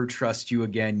ever trust you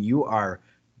again. You are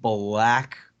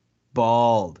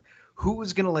blackballed. Who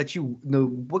is going to let you know?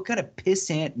 What kind of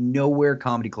pissant nowhere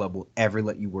comedy club will ever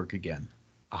let you work again?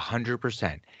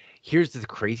 100%. Here's the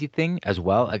crazy thing as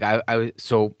well. Like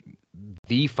so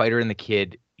the Fighter and the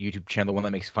Kid YouTube channel, the one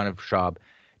that makes fun of Schaub,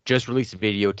 just released a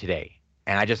video today.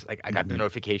 And I got the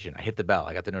notification. I hit the bell.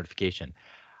 I got the notification.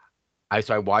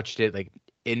 So I watched it like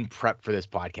in prep for this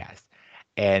podcast.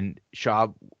 And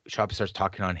Schaub starts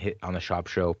talking on the Schaub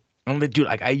show. I'm like, dude,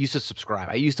 like, I used to subscribe.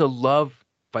 I used to love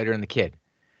Fighter and the Kid.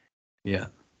 Yeah.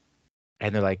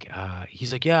 And they're like,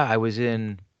 he's like, yeah, I was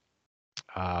in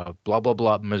blah, blah,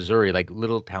 blah, Missouri, like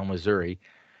little town Missouri.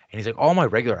 And he's like, all my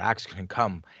regular acts can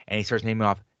come. And he starts naming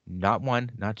off not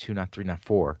 1, not 2, not 3, not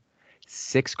 4,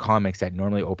 6 comics that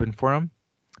normally open for him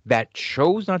that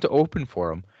chose not to open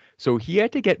for him. So he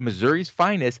had to get Missouri's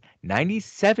finest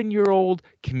 97-year-old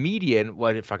comedian,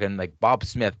 like Bob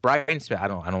Smith, Brian Smith, I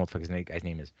don't know what the fuck his guy's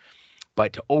name is,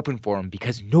 but to open for him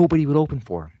because nobody would open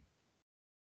for him.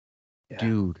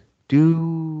 Yeah.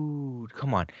 Dude,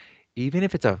 come on. Even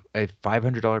if it's a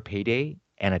 $500 payday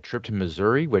and a trip to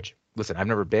Missouri, which, listen, I've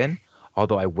never been,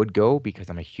 although I would go because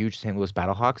I'm a huge St. Louis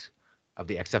Battlehawks of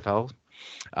the XFL.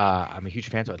 I'm a huge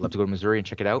fan, so I'd love to go to Missouri and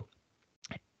check it out.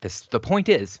 The point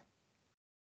is,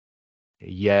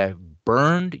 you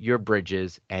burned your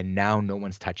bridges, and now no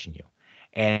one's touching you.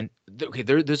 And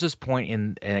there's this point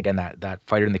and again, that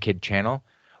Fighter and the Kid channel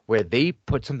where they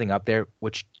put something up there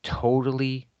which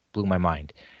totally blew my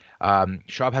mind.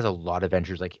 Schaub has a lot of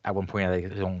ventures. Like at one point, he had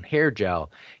like his own hair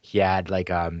gel. He had like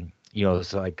so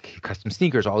like custom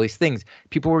sneakers, all these things.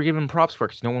 People were giving him props for it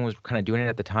because no one was kind of doing it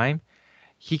at the time.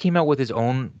 He came out with his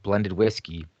own blended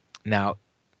whiskey. Now,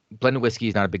 blended whiskey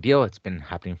is not a big deal. It's been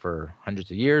happening for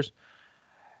hundreds of years.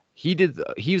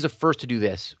 He was the first to do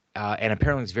this, and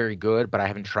apparently it's very good, but I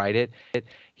haven't tried it.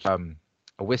 A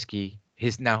whiskey.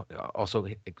 His now also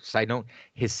side note,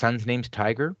 his son's name's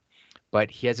Tiger, but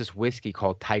he has this whiskey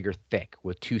called Tiger Thick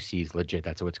with two C's. Legit,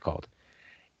 that's what it's called.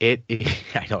 I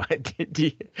know.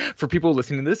 For people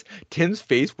listening to this, Tim's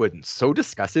face went so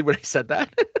disgusted when I said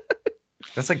that.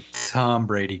 That's like Tom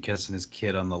Brady kissing his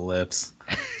kid on the lips.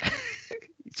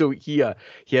 So he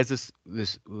has this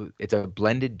it's a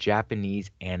blended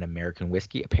Japanese and American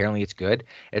whiskey. Apparently it's good.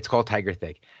 It's called Tiger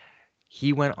Thick.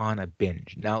 He went on a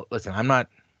binge. Now listen, I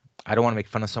don't want to make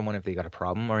fun of someone if they got a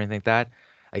problem or anything like that.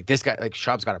 Like this guy, like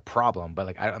Schaub's got a problem, but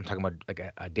like I'm talking about like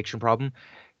an addiction problem.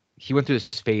 He went through this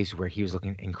phase where he was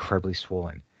looking incredibly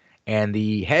swollen, and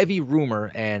the heavy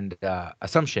rumor and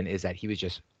assumption is that he was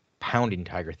just pounding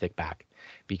Tiger Thick back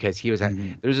because he was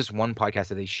there's this one podcast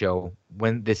that they show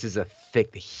when this is a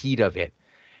thick, the heat of it,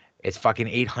 it's fucking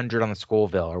 800 on the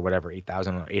Scoville or whatever,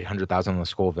 8,000 or 800,000 on the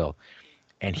Scoville,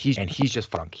 and he's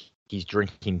just funk. He's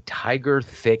drinking Tiger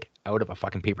Thick out of a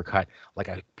fucking paper cut like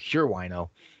a pure wino,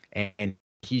 and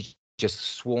he's just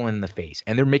swollen in the face.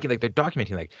 And they're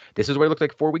documenting like, this is what he looked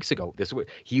like 4 weeks ago. This is what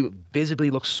he visibly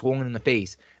looks swollen in the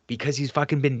face because he's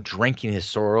fucking been drinking his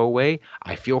sorrow away.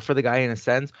 I feel for the guy in a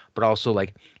sense, but also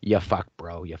like, you fucked,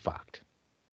 bro. You fucked.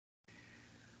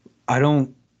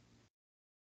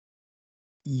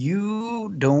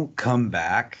 You don't come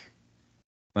back.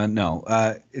 But no,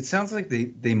 it sounds like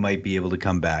they might be able to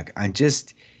come back.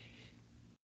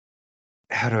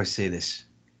 How do I say this?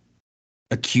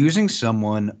 Accusing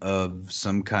someone of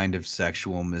some kind of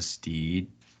sexual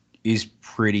misdeed is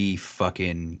pretty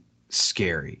fucking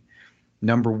scary.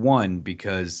 Number one,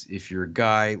 because if you're a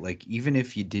guy, like even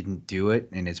if you didn't do it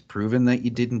and it's proven that you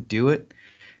didn't do it,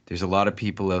 there's a lot of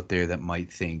people out there that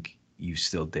might think you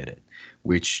still did it,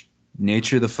 which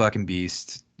nature of the fucking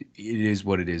beast, it is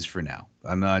what it is for now.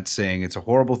 I'm not saying it's a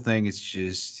horrible thing. It's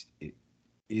just, it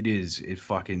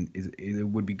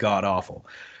would be god awful.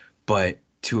 But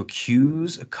to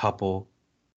accuse a couple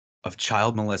of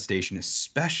child molestation,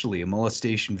 especially a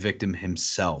molestation victim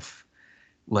himself,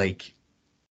 like,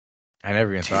 I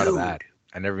never even thought of that.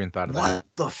 I never even thought of that. What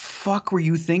the fuck were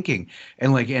you thinking?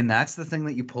 And that's the thing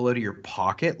that you pull out of your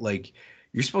pocket. Like,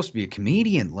 you're supposed to be a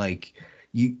comedian. Like,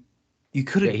 you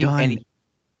could have done. And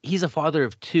he's a father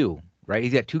of two, right?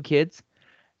 He's got two kids.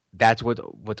 That's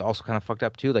what's also kind of fucked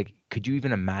up too. Like, could you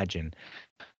even imagine?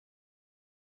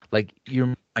 Like,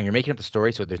 you're making up the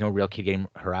story, so there's no real kid getting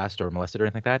harassed or molested or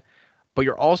anything like that. But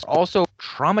you're also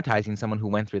traumatizing someone who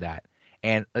went through that.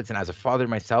 And listen, as a father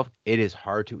myself, it is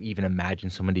hard to even imagine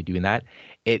somebody doing that.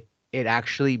 It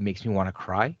actually makes me want to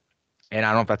cry. And I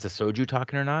don't know if that's a soju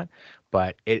talking or not,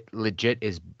 but it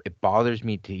bothers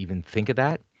me to even think of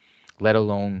that, let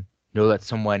alone know that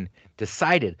someone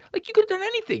decided, like, you could have done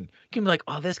anything. You can be like,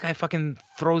 oh, this guy fucking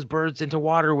throws birds into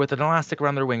water with an elastic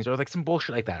around their wings, or like some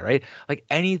bullshit like that, right? Like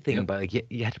anything, Yep. but like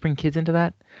you have to bring kids into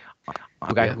that.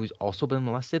 A guy who's also been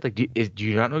molested, like, do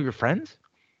you not know your friends?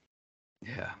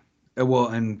 Yeah. Well,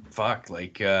 and fuck,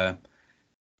 like,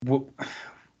 what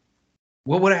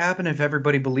would have happened if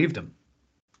everybody believed him?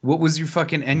 What was your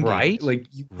fucking end game? Right? Like,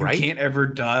 you can't ever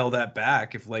dial that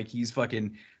back if, like, he's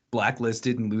fucking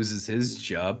blacklisted and loses his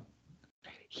job.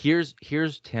 Here's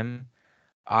Tim.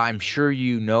 I'm sure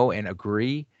you know and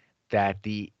agree that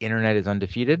the internet is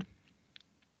undefeated.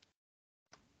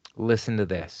 Listen to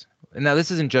this. Now,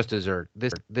 this isn't just dessert.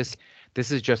 This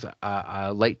is just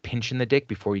a light pinch in the dick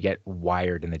before you get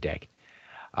wired in the dick.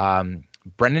 Brendan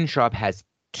Schaub has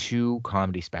two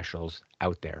comedy specials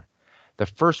out there. The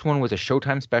first one was a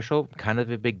Showtime special, kind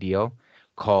of a big deal,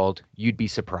 called You'd Be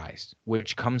Surprised,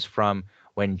 which comes from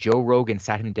when Joe Rogan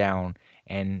sat him down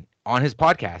and on his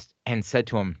podcast and said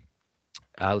to him,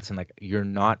 listen, like, you're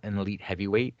not an elite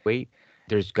heavyweight.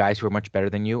 There's guys who are much better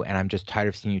than you, and I'm just tired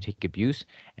of seeing you take abuse.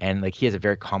 And like, he has a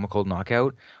very comical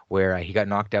knockout where he got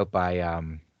knocked out by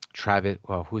Travis.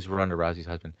 Well, who's Ronda Rousey's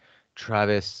husband?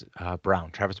 Travis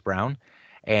Brown.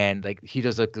 And like, he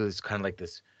does like this kind of like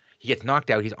this. He gets knocked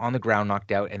out. He's on the ground,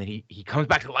 knocked out, and then he comes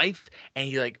back to life, and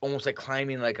he like almost like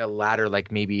climbing like a ladder,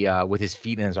 like maybe with his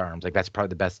feet in his arms. Like, that's probably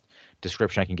the best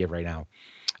description I can give right now.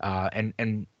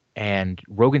 And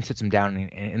Rogan sits him down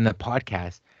and in the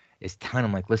podcast is telling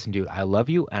him, like, listen, dude, I love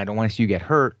you and I don't want to see you get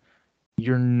hurt.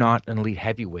 You're not an elite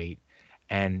heavyweight.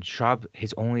 And Schaub,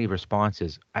 his only response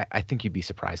is, I think you'd be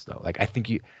surprised though. Like, I think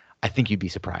you'd be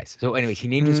surprised. So anyways, he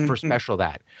named his first special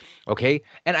that. Okay.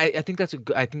 And I think that's a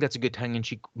good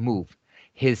tongue-in-cheek move.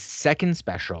 His second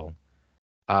special,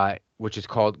 which is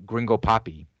called Gringo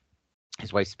Papi,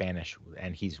 his wife's Spanish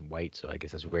and he's white, so I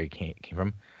guess that's where he came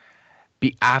from.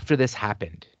 After this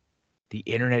happened, the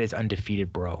internet is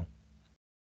undefeated, bro.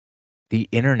 the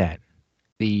internet,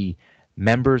 the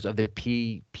members of the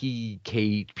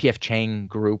PF Chang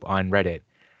group on Reddit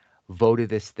voted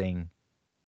this thing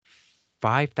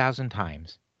 5,000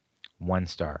 times 1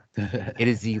 star. It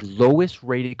is the lowest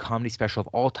rated comedy special of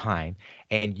all time,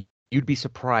 and you'd be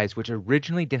surprised, which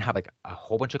originally didn't have like a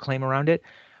whole bunch of claim around it,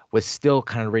 was still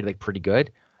kind of rated like pretty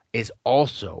good, is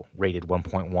also rated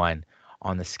 1.1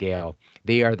 on the scale.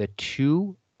 They are the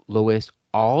two lowest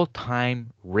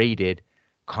all-time rated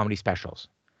comedy specials.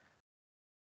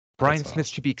 Brian Smith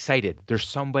should be excited. There's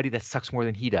somebody that sucks more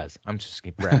than he does. I'm just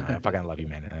Brian, I fucking love you,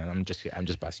 man. I'm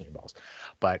just busting your balls.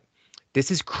 But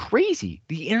this is crazy.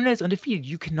 The internet is undefeated.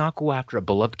 You cannot go after a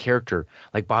beloved character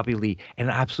like Bobby Lee and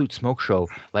an absolute smoke show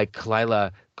like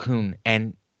Kalila Kuhn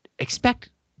and expect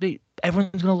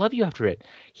everyone's gonna love you after it.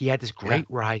 He had this great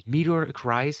rise, meteoric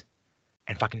rise,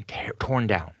 and fucking torn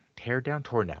down.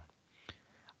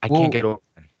 I can't get over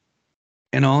it.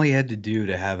 And all he had to do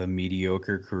to have a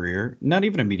mediocre career, not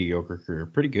even a mediocre career,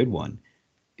 pretty good one,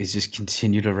 is just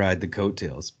continue to ride the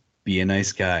coattails. Be a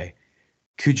nice guy.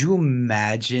 Could you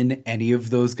imagine any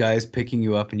of those guys picking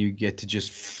you up and you get to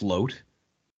just float?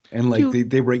 And like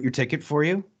they write your ticket for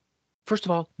you? First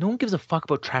of all, no one gives a fuck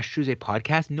about Trash Tuesday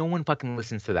podcast. No one fucking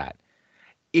listens to that.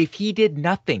 If he did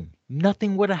nothing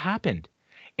would have happened.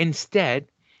 Instead,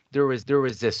 there was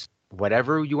this,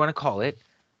 whatever you want to call it,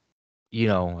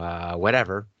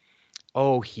 whatever.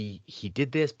 Oh, he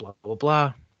did this, blah, blah,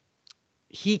 blah.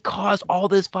 He caused all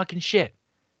this fucking shit.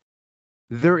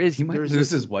 He might lose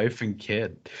his wife and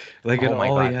kid. Like,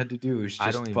 all he had to do was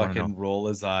just fucking roll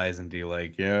his eyes and be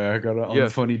like, yeah, I got an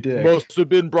unfunny dick. Must have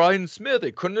been Brian Smith.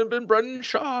 It couldn't have been Brendan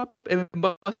Schaub. It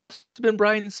must have been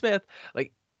Brian Smith.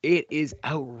 Like, it is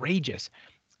outrageous.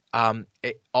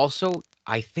 Also,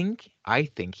 I think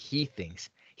he thinks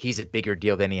he's a bigger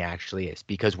deal than he actually is,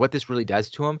 because what this really does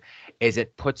to him is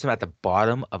it puts him at the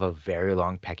bottom of a very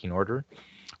long pecking order,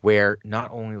 where not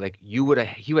only like he would have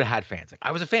had fans. Like,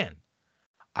 I was a fan.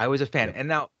 Yep. And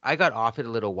now I got off it a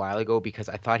little while ago because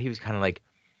I thought he was kind of like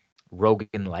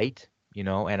Rogan light,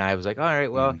 and I was like, all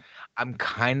right, well, I'm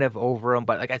kind of over him,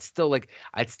 but like I'd still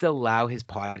allow his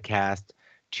podcast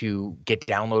to get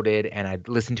downloaded, and I'd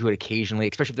listen to it occasionally,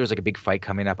 especially if there's like a big fight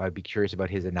coming up. I'd be curious about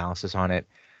his analysis on it.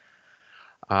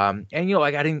 And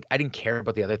like I didn't care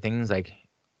about the other things. Like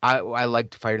I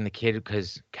liked Fighting the Kid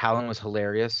because Callan was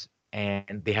hilarious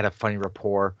and they had a funny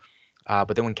rapport.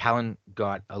 But then when Callan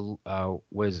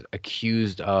was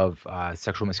accused of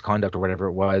sexual misconduct or whatever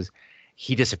it was,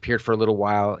 he disappeared for a little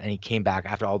while, and he came back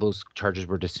after all those charges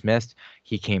were dismissed.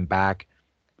 He came back,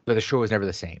 but the show was never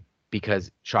the same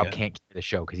because Schaub can't keep the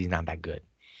show because he's not that good.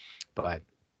 But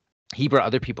he brought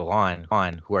other people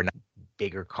on who are not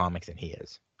bigger comics than he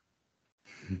is.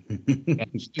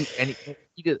 and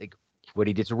he did like what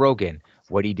he did to Rogan,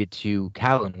 what he did to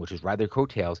Callan, which was ride their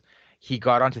coattails. He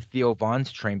got onto Theo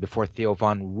Von's train before Theo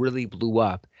Von really blew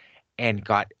up and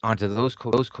got onto those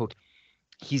coattails.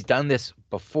 He's done this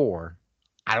before.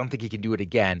 I don't think he can do it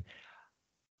again.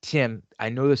 Tim, I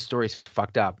know this story's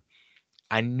fucked up.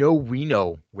 I know we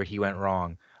know where he went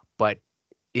wrong, but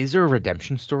is there a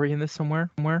redemption story in this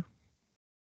somewhere?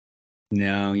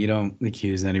 No, you don't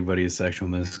accuse anybody of sexual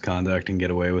misconduct and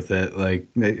get away with it. Like,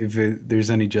 if there's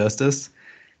any justice,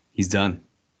 he's done.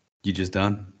 You just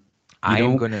done.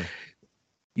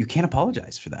 You can't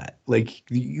apologize for that. Like,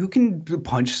 you can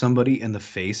punch somebody in the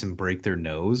face and break their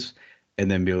nose and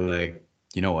then be like,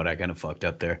 you know what, I kind of fucked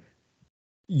up there.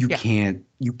 You can't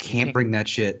bring that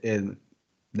shit in.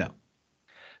 No.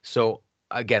 So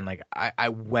again, like I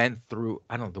went through,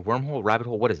 I don't know, the wormhole, rabbit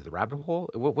hole. What is it? The rabbit hole?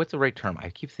 What's the right term? I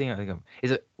keep thinking,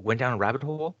 is it went down a rabbit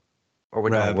hole? Or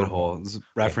went rabbit hole? It's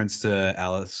reference to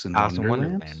Alice in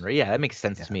Wonderland, right? Yeah, that makes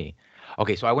sense to me.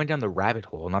 Okay, so I went down the rabbit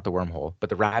hole, not the wormhole, but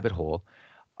the rabbit hole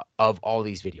of all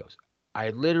these videos. I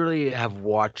literally have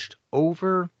watched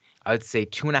over, I would say,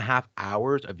 2.5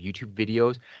 hours of YouTube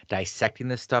videos dissecting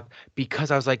this stuff because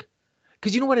I was like,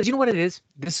 because you know what it is?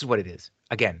 This is what it is.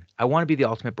 Again, I want to be the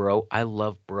ultimate bro. I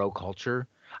love bro culture.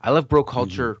 I love bro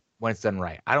culture when it's done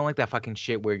right. I don't like that fucking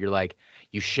shit where you're like,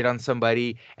 you shit on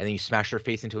somebody and then you smash their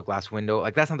face into a glass window.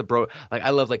 Like, that's not the bro. Like,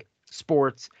 I love like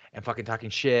sports and fucking talking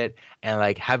shit and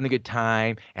like having a good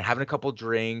time and having a couple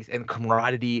drinks and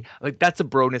camaraderie. Like, that's a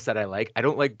broness that I like. I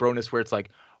don't like broness where it's like,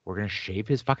 we're going to shave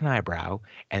his fucking eyebrow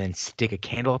and then stick a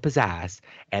candle up his ass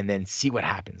and then see what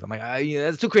happens. I'm like,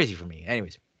 that's too crazy for me.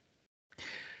 Anyways.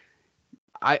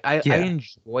 I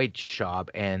enjoyed Schaub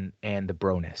and the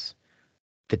broness.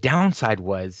 The downside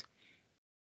was,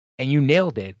 and you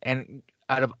nailed it. And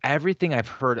out of everything I've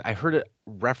heard, I heard it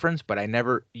referenced, but I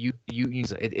never you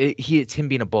use it. It's him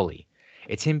being a bully.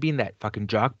 It's him being that fucking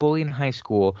jock bully in high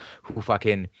school who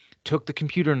fucking took the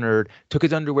computer nerd, took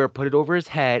his underwear, put it over his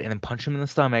head, and then punched him in the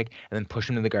stomach, and then pushed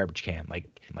him in the garbage can. Like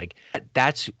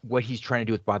that's what he's trying to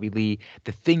do with Bobby Lee.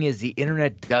 The thing is, the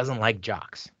internet doesn't like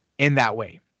jocks in that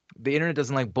way. The internet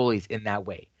doesn't like bullies in that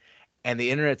way. And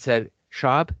the internet said,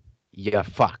 Shab, you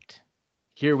fucked.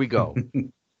 Here we go.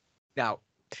 Now,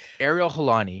 Ariel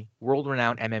Helwani,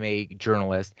 world-renowned MMA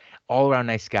journalist, all-around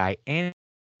nice guy, and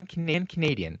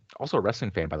Canadian, also a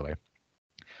wrestling fan, by the way,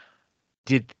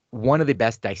 did one of the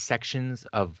best dissections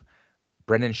of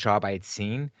Brendan Schaub I had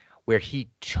seen, where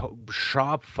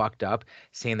Schaub fucked up,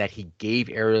 saying that he gave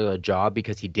Ariel a job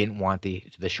because he didn't want the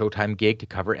Showtime gig to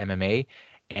cover MMA,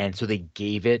 and so they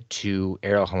gave it to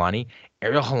Ariel Helwani.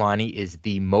 Ariel Helwani is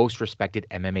the most respected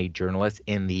MMA journalist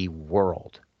in the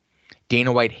world.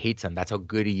 Dana White hates him. That's how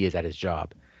good he is at his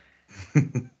job.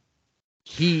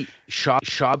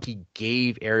 Schaub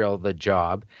gave Ariel the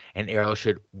job, and Ariel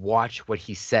should watch what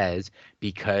he says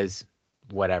because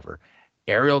whatever.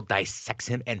 Ariel dissects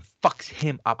him and fucks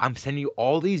him up. I'm sending you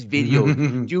all these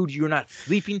videos. Dude, you're not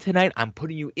sleeping tonight. I'm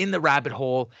putting you in the rabbit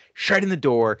hole, shutting the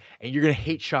door, and you're going to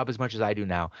hate Schaub as much as I do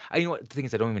now. You know what? The thing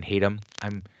is, I don't even hate him.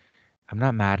 I'm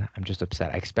not mad. I'm just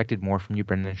upset. I expected more from you,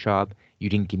 Brendan Schaub. You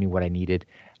didn't give me what I needed.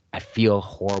 I feel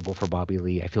horrible for Bobby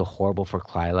Lee. I feel horrible for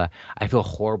Klyla. I feel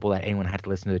horrible that anyone had to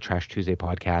listen to the Trash Tuesday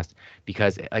podcast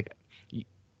because, like,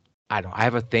 I don't know. I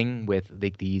have a thing with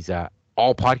like these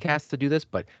all podcasts to do this,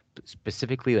 but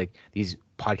specifically like these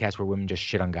podcasts where women just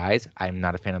shit on guys. I'm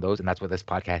not a fan of those, and that's what this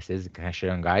podcast is. Kind of shit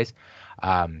on guys.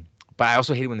 But I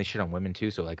also hate it when they shit on women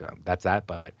too. So like that's that.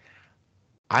 But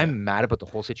I'm mad about the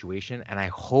whole situation, and I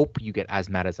hope you get as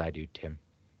mad as I do, Tim.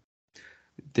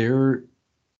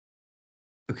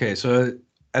 Okay, so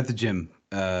at the gym,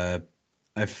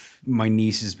 my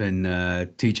niece has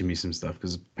been teaching me some stuff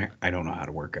because I don't know how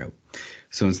to work out.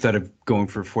 So instead of going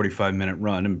for a 45-minute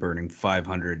run and burning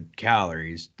 500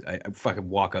 calories, I fucking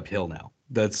walk uphill now.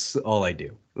 That's all I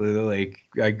do. Like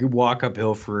I could walk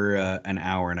uphill for an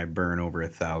hour and I burn over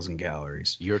 1,000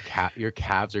 calories. Your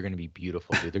calves are going to be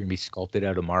beautiful, dude. They're going to be sculpted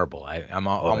out of marble. I'm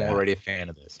already a fan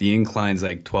of this. The incline's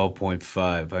like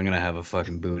 12.5. I'm going to have a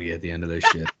fucking booty at the end of this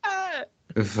shit.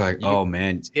 It's like, oh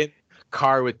man, in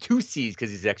car with 2 C's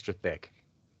because he's extra thick.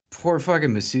 Poor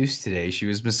fucking masseuse today. She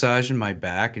was massaging my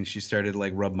back and she started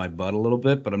like rub my butt a little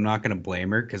bit, but I'm not gonna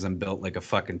blame her because I'm built like a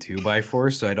fucking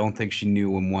 2x4, so I don't think she knew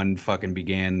when one fucking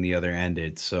began and the other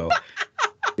ended. So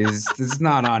it's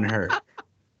not on her.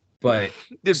 But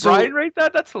did Brian write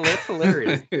that? That's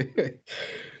hilarious.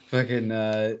 Fucking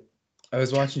I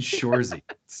was watching Shoresy,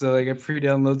 so like I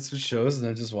pre-downloaded some shows and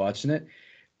I'm just watching it.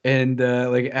 And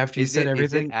like after you said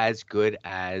everything, is it as good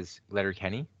as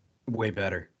Letterkenny? Way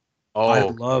better. Oh, I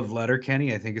love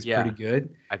Letterkenny. I think it's pretty good.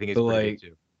 I think it's pretty good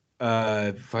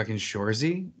too. Fucking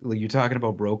Shoresy, like you're talking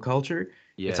about bro culture.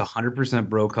 Yes. It's 100%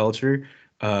 bro culture.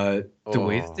 The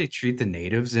way that they treat the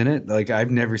natives in it, like I've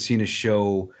never seen a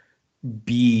show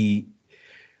be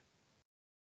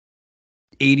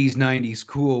 80s, 90s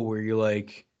cool where you're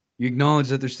like, you acknowledge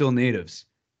that they're still natives.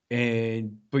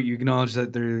 But you acknowledge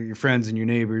that they're your friends and your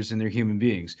neighbors and they're human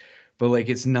beings. But like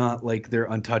it's not like they're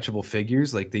untouchable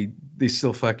figures. Like they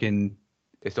still fucking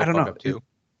I don't know. Up too.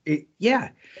 Yeah,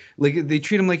 like they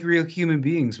treat them like real human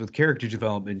beings with character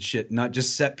development and shit, not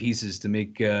just set pieces to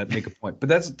make a point. But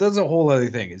that's a whole other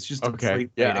thing. It's just okay. A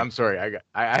great yeah, I'm sorry.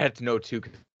 I had to know too.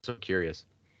 Cause I'm so curious.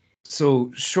 So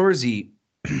Shoresy,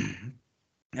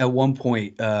 at one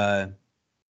point, the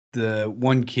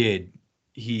one kid,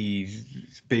 he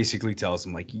basically tells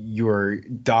him like, you're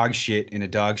dog shit in a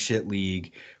dog shit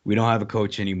league. We don't have a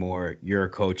coach anymore. You're a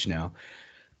coach now.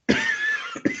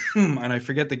 And I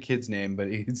forget the kid's name, but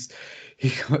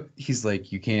he's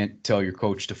like, you can't tell your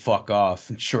coach to fuck off.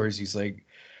 And Shoresy's like,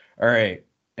 all right.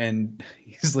 And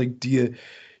he's like, do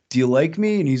you like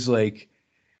me? And he's like,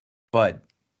 bud,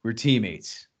 we're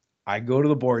teammates. I go to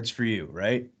the boards for you,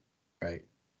 right? Right.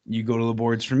 You go to the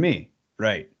boards for me,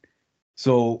 right?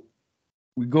 So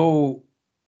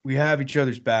we have each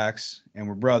other's backs and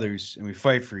we're brothers and we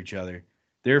fight for each other.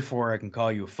 Therefore, I can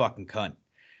call you a fucking cunt.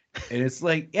 And it's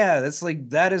like, yeah,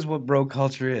 that is what bro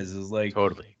culture is like,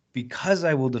 totally, because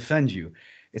I will defend you.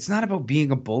 It's not about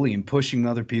being a bully and pushing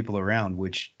other people around,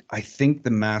 which I think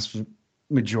the mass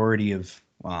majority of,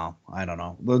 well, I don't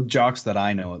know, the jocks that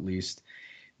I know at least,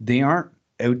 they aren't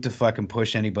out to fucking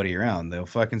push anybody around. They'll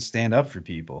fucking stand up for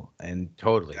people. And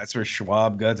totally, that's where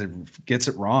Schwab gets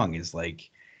it wrong, is like,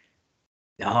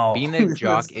 no. Being a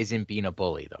jock isn't being a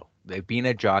bully, though. Like, being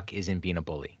a jock isn't being a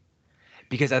bully.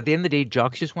 Because at the end of the day,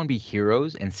 jocks just want to be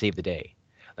heroes and save the day.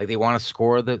 Like, they want to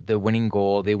score the winning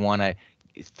goal. They want to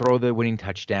throw the winning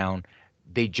touchdown.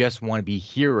 They just want to be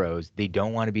heroes. They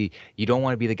don't want to be – you don't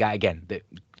want to be the guy – again,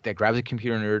 that grabs a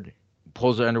computer nerd,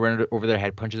 pulls their underwear over their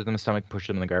head, punches them in the stomach, pushes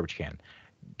them in the garbage can.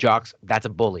 Jocks, that's a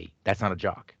bully. That's not a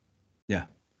jock. Yeah.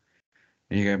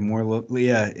 And you got more.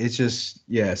 Yeah, it's just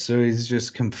So it's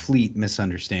just complete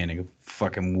misunderstanding of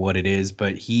fucking what it is.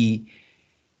 But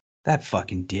that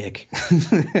fucking dick.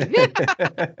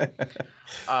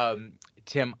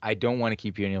 Tim, I don't want to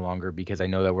keep you any longer because I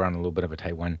know that we're on a little bit of a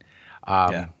tight one.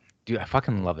 Yeah. Dude, I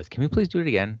fucking love this. Can we please do it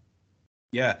again?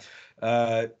 Yeah.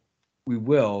 We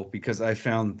will, because I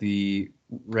found the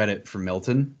Reddit for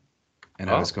Milton and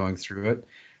I was going through it.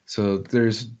 So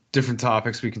there's different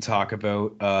topics we can talk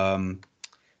about.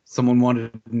 Someone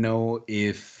wanted to know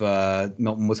if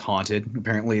Milton was haunted.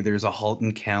 Apparently there's a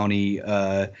Halton County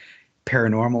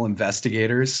paranormal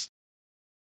investigators.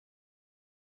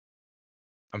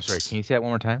 I'm sorry, can you say that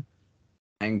one more time?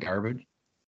 And garbage.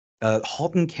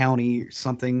 Halton County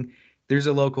something. There's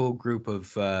a local group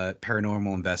of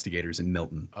paranormal investigators in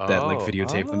Milton that like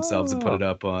videotape themselves and put it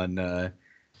up on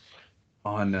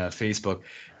Facebook.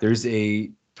 There's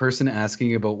a person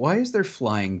asking about why is there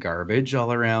flying garbage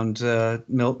all around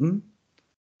Milton?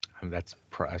 That's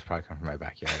probably coming from my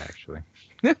backyard, actually.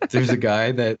 There's a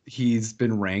guy that he's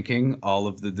been ranking all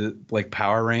of the like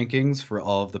power rankings for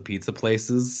all of the pizza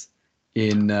places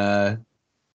in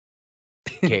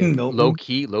Okay, low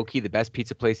key, the best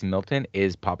pizza place in Milton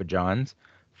is Papa John's.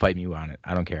 Fight me on it.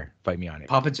 I don't care. Fight me on it.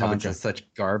 Papa John's has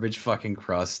such garbage fucking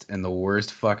crust and the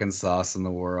worst fucking sauce in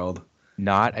the world.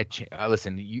 Not a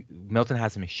listen. Milton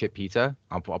has some shit pizza.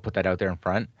 I'll put that out there in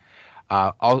front.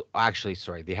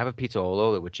 Sorry, they have a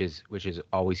Pizzaolo which is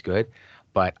always good,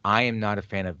 but I am not a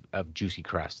fan of juicy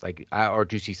crust or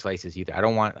juicy slices either. I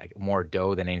don't want like more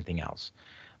dough than anything else.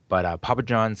 But Papa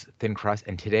John's thin crust.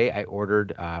 And today I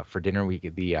ordered for dinner.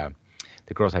 The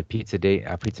girls had pizza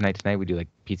night tonight. We do like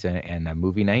pizza and a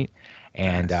movie night.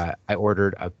 And nice. I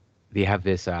ordered they have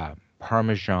this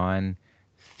Parmesan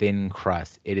thin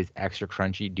crust. It is extra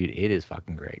crunchy, dude. It is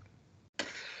fucking great.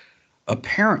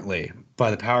 Apparently, by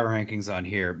the power rankings on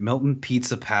here, Milton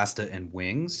Pizza, Pasta, and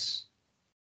Wings.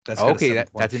 That's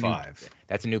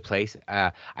a new place.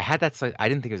 I had that slice. I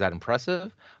didn't think it was that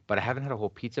impressive, but I haven't had a whole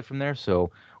pizza from there,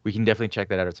 so we can definitely check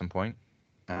that out at some point.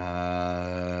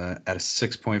 At a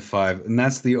 6.5, and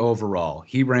that's the overall.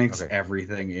 He ranks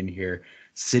everything in here.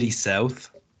 City South.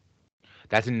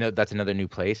 That's another new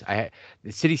place.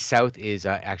 The City South is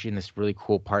actually in this really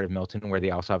cool part of Milton where they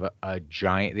also have a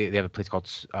giant. They have a place called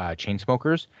Chain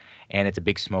Smokers, and it's a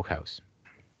big smokehouse.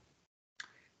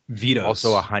 Vito's.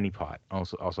 Also a honeypot.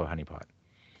 Also a honeypot.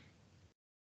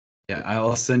 Yeah,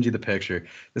 I'll send you the picture.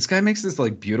 This guy makes this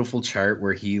like beautiful chart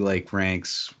where he like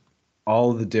ranks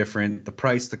all the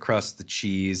price, the crust, the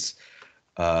cheese,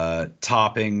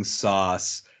 toppings,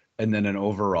 sauce, and then an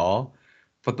overall.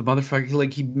 But the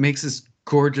motherfucker, he makes this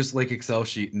gorgeous Excel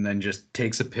sheet and then just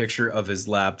takes a picture of his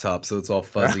laptop so it's all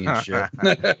fuzzy and shit.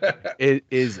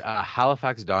 Is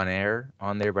Halifax Donair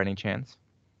on there by any chance?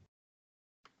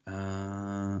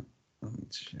 Let me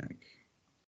check.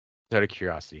 Out of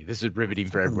curiosity, this is riveting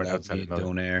for everyone outside of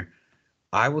Donair.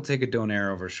 I will take a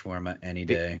Donair over shawarma any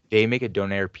day. They make a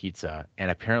Donair pizza, and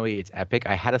apparently it's epic.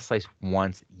 I had a slice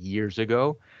once years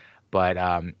ago, but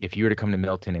if you were to come to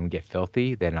Milton and get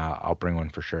filthy, then I'll bring one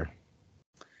for sure.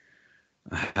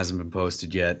 Hasn't been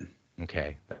posted yet.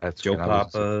 Okay, that's Joe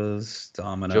Papa's,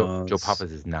 Domino's. Joe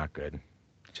Papa's is not good.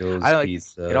 Joe's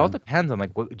Pizza. It all depends on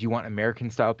what do you want? American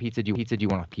style pizza? Do you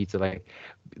want a pizza like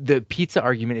the pizza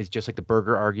argument is just like the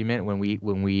burger argument when we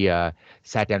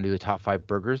sat down to do the top 5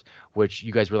 burgers, which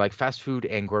you guys were like fast food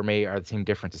and gourmet are the same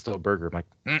difference. It's still a burger. I'm like,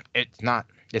 it's not.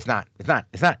 It's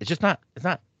just not.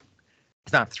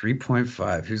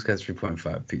 3.5. Who's got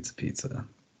 3.5? Pizza.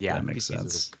 Yeah, that makes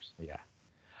sense. Yeah.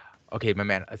 Okay, my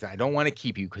man. I don't want to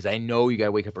keep you because I know you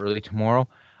gotta wake up early tomorrow.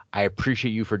 I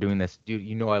appreciate you for doing this, dude.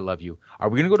 You know I love you. Are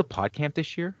we gonna go to PodCamp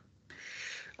this year?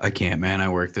 I can't, man. I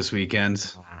work this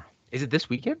weekend. Is it this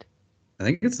weekend? I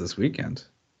think it's this weekend.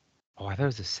 Oh, I thought it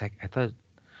was the second. I thought.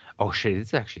 Oh shit!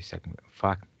 It's actually second.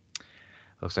 Fuck.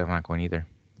 Looks like I'm not going either.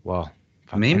 Well,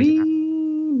 fuck.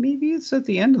 Maybe it's at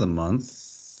the end of the month.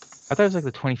 I thought it was like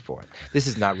the 24th. This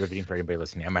is not riveting for anybody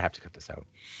listening. I might have to cut this out.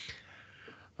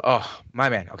 Oh, my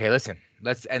man. Okay, listen.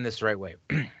 Let's end this the right way.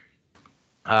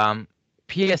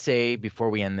 PSA before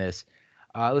we end this.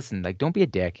 Listen, don't be a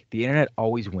dick. The internet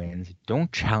always wins.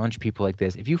 Don't challenge people like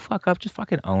this. If you fuck up, just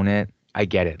fucking own it. I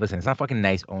get it. Listen, it's not fucking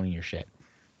nice owning your shit.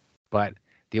 But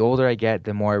the older I get,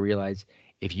 the more I realize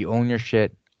if you own your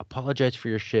shit, apologize for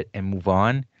your shit, and move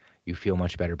on, you feel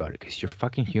much better about it because you're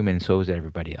fucking human and so is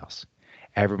everybody else.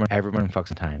 Everyone fucks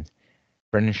sometimes.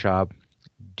 Brendan Schaub,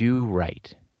 do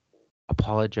right.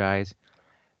 Apologize.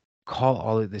 call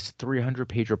all of this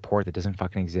 300-page report that doesn't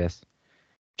fucking exist.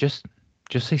 Just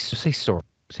say sorry.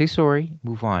 Say sorry.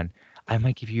 Move on. I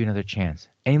might give you another chance.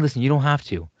 And listen, you don't have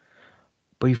to,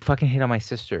 but you fucking hit on my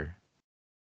sister.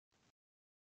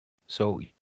 So,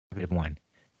 give it one.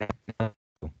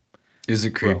 Is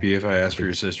it Bro, creepy if I ask for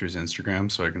your sister's Instagram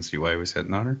so I can see why he was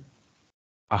hitting on her?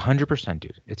 100%,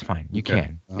 dude. It's fine. You Okay.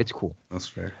 can. Well, It's cool. That's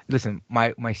fair. Listen,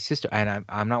 my sister, and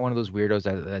I'm not one of those weirdos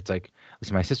that's like,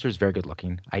 listen, my sister is very good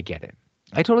looking. I get it.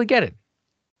 I totally get it.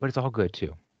 But it's all good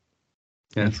too.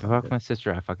 Yeah, And it's if you all fuck good. my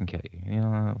sister, I fucking kill you. You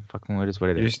know, fucking what is what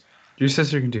it Your, is. your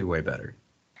sister can do way better.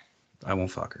 I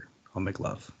won't fuck her. I'll make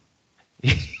love.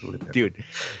 Dude,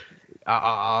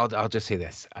 I'll just say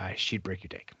this. She'd break your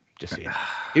dick. Just so you know.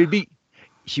 It would be,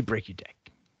 she'd break your dick.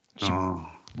 She'd Oh.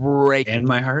 break And your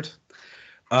my heart?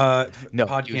 No,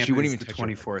 PodCamp dude, she wouldn't is even the touch your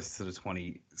 24th to the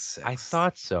 26th. I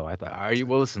thought so. I thought, are you?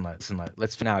 Well, listen,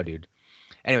 let's for now, dude.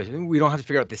 Anyways, we don't have to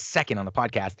figure out this second on the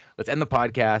podcast. Let's end the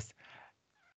podcast.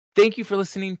 Thank you for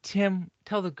listening, Tim.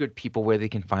 Tell the good people where they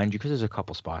can find you because there's a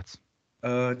couple spots.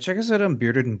 Check us out on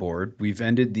Bearded and Bored. We've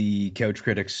ended the Couch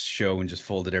Critics show and just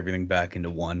folded everything back into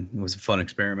one. It was a fun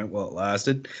experiment while it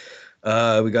lasted.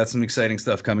 We got some exciting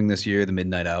stuff coming this year. The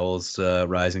Midnight Owls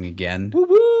rising again.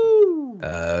 Woo-woo!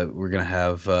 We're gonna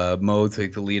have Mo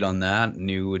take the lead on that.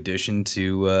 New addition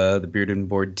to the Bearded and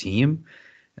Bored team.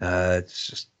 It's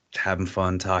just having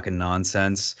fun, talking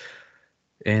nonsense,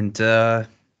 and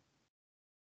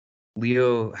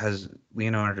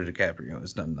Leonardo DiCaprio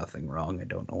has done nothing wrong. I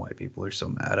don't know why people are so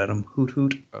mad at him. Hoot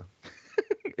hoot.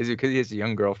 Is it because he has a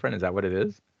young girlfriend? Is that what it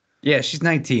is? Yeah, she's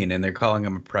 19 and they're calling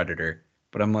him a predator.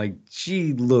 But I'm like,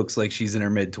 she looks like she's in her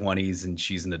mid-20s and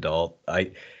she's an adult.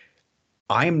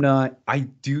 I'm not. I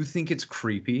do think it's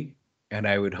creepy, and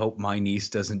I would hope my niece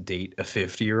doesn't date a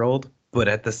 50-year-old. But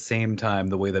at the same time,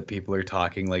 the way that people are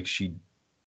talking like she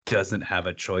doesn't have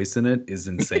a choice in it is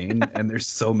insane, and they're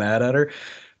so mad at her.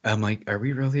 I'm like, are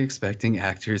we really expecting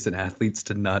actors and athletes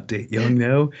to not date young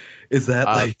now? Is that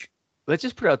like? Let's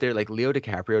just put it out there, like Leo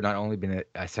DiCaprio, not only been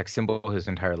a sex symbol his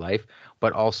entire life,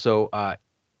 but also,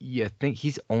 you think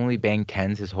he's only banged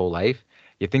tens his whole life.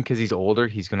 You think because he's older,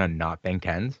 he's gonna not bang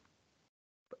tens?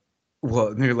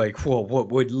 Well, they're like, well, what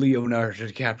would Leonardo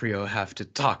DiCaprio have to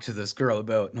talk to this girl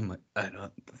about? And I'm like, I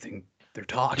don't think they're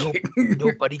talking.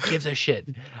 Nobody gives a shit.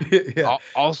 Yeah.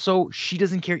 Also, she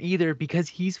doesn't care either because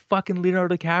he's fucking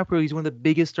Leonardo DiCaprio. He's one of the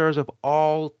biggest stars of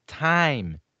all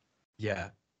time. Yeah.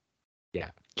 Yeah,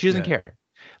 she doesn't Yeah. care.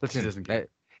 Listen, She doesn't care.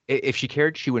 If she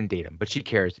cared, she wouldn't date him, but she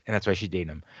cares, and that's why she's dating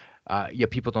him. Yeah,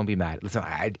 people don't be mad. Listen,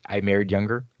 I married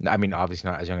younger. I mean,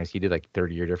 obviously not as young as he did, like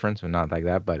 30-year difference, and not like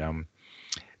that. But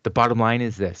the bottom line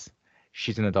is this: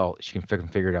 she's an adult. She can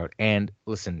figure it out. And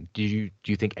listen, do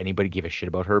you think anybody gave a shit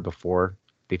about her before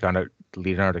they found out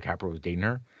Leonardo DiCaprio was dating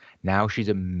her? Now she's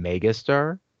a mega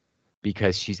star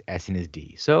because she's S and his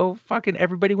D. So fucking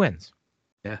everybody wins.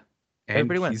 Yeah. And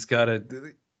Everybody wins. he's got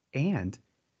and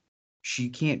she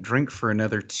can't drink for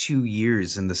another 2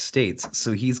 years in the States,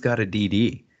 so he's got a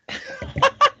DD.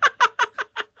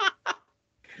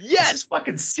 This is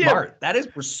fucking smart. That is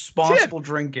responsible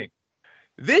drinking.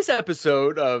 This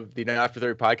episode of the Night After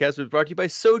 30 podcast was brought to you by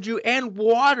Soju and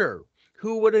Water.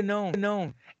 Who would have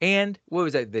known? And what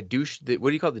was that? What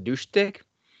do you call it? The douche stick?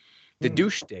 The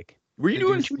douche stick. Were you The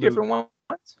doing douche two flute. different ones?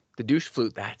 The douche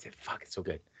flute. That's it. Fuck, it's so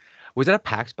good. Was that a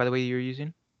PAX, by the way, you were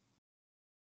using?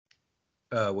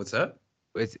 What's that?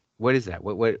 What is that?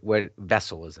 What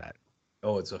vessel is that?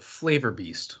 Oh, it's a Flavor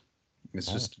Beast. It's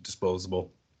Oh. just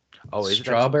disposable. Oh, is it?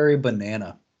 Strawberry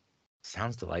banana.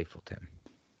 Sounds delightful, Tim.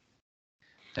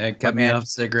 It kept me man. off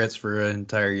cigarettes for an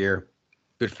entire year.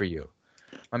 Good for you.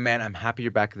 My man, I'm happy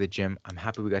you're back at the gym. I'm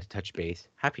happy we got to touch base.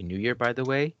 Happy New Year, by the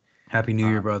way. Happy New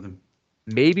Year, brother.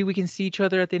 Maybe we can see each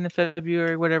other at the end of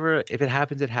February, whatever. If it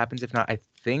happens, it happens. If not, I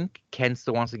think Ken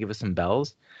still wants to give us some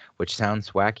bells, which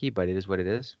sounds wacky, but it is what it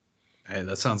is. Hey,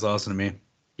 that sounds awesome to me.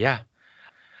 Yeah.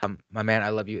 My man, I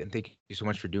love you, and thank you so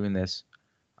much for doing this.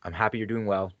 I'm happy you're doing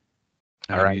well.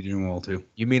 All right. You're doing well, too.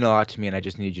 You mean a lot to me, and I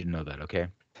just need you to know that, okay?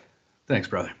 Thanks,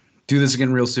 brother. Do this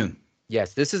again real soon.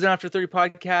 Yes, this is an After 30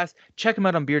 podcast. Check them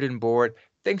out on Bearded and Bored.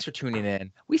 Thanks for tuning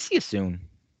in. We see you soon.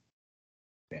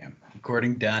 Damn.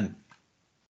 Recording done.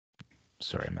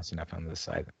 Sorry, I'm messing up on this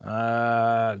side.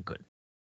 Good.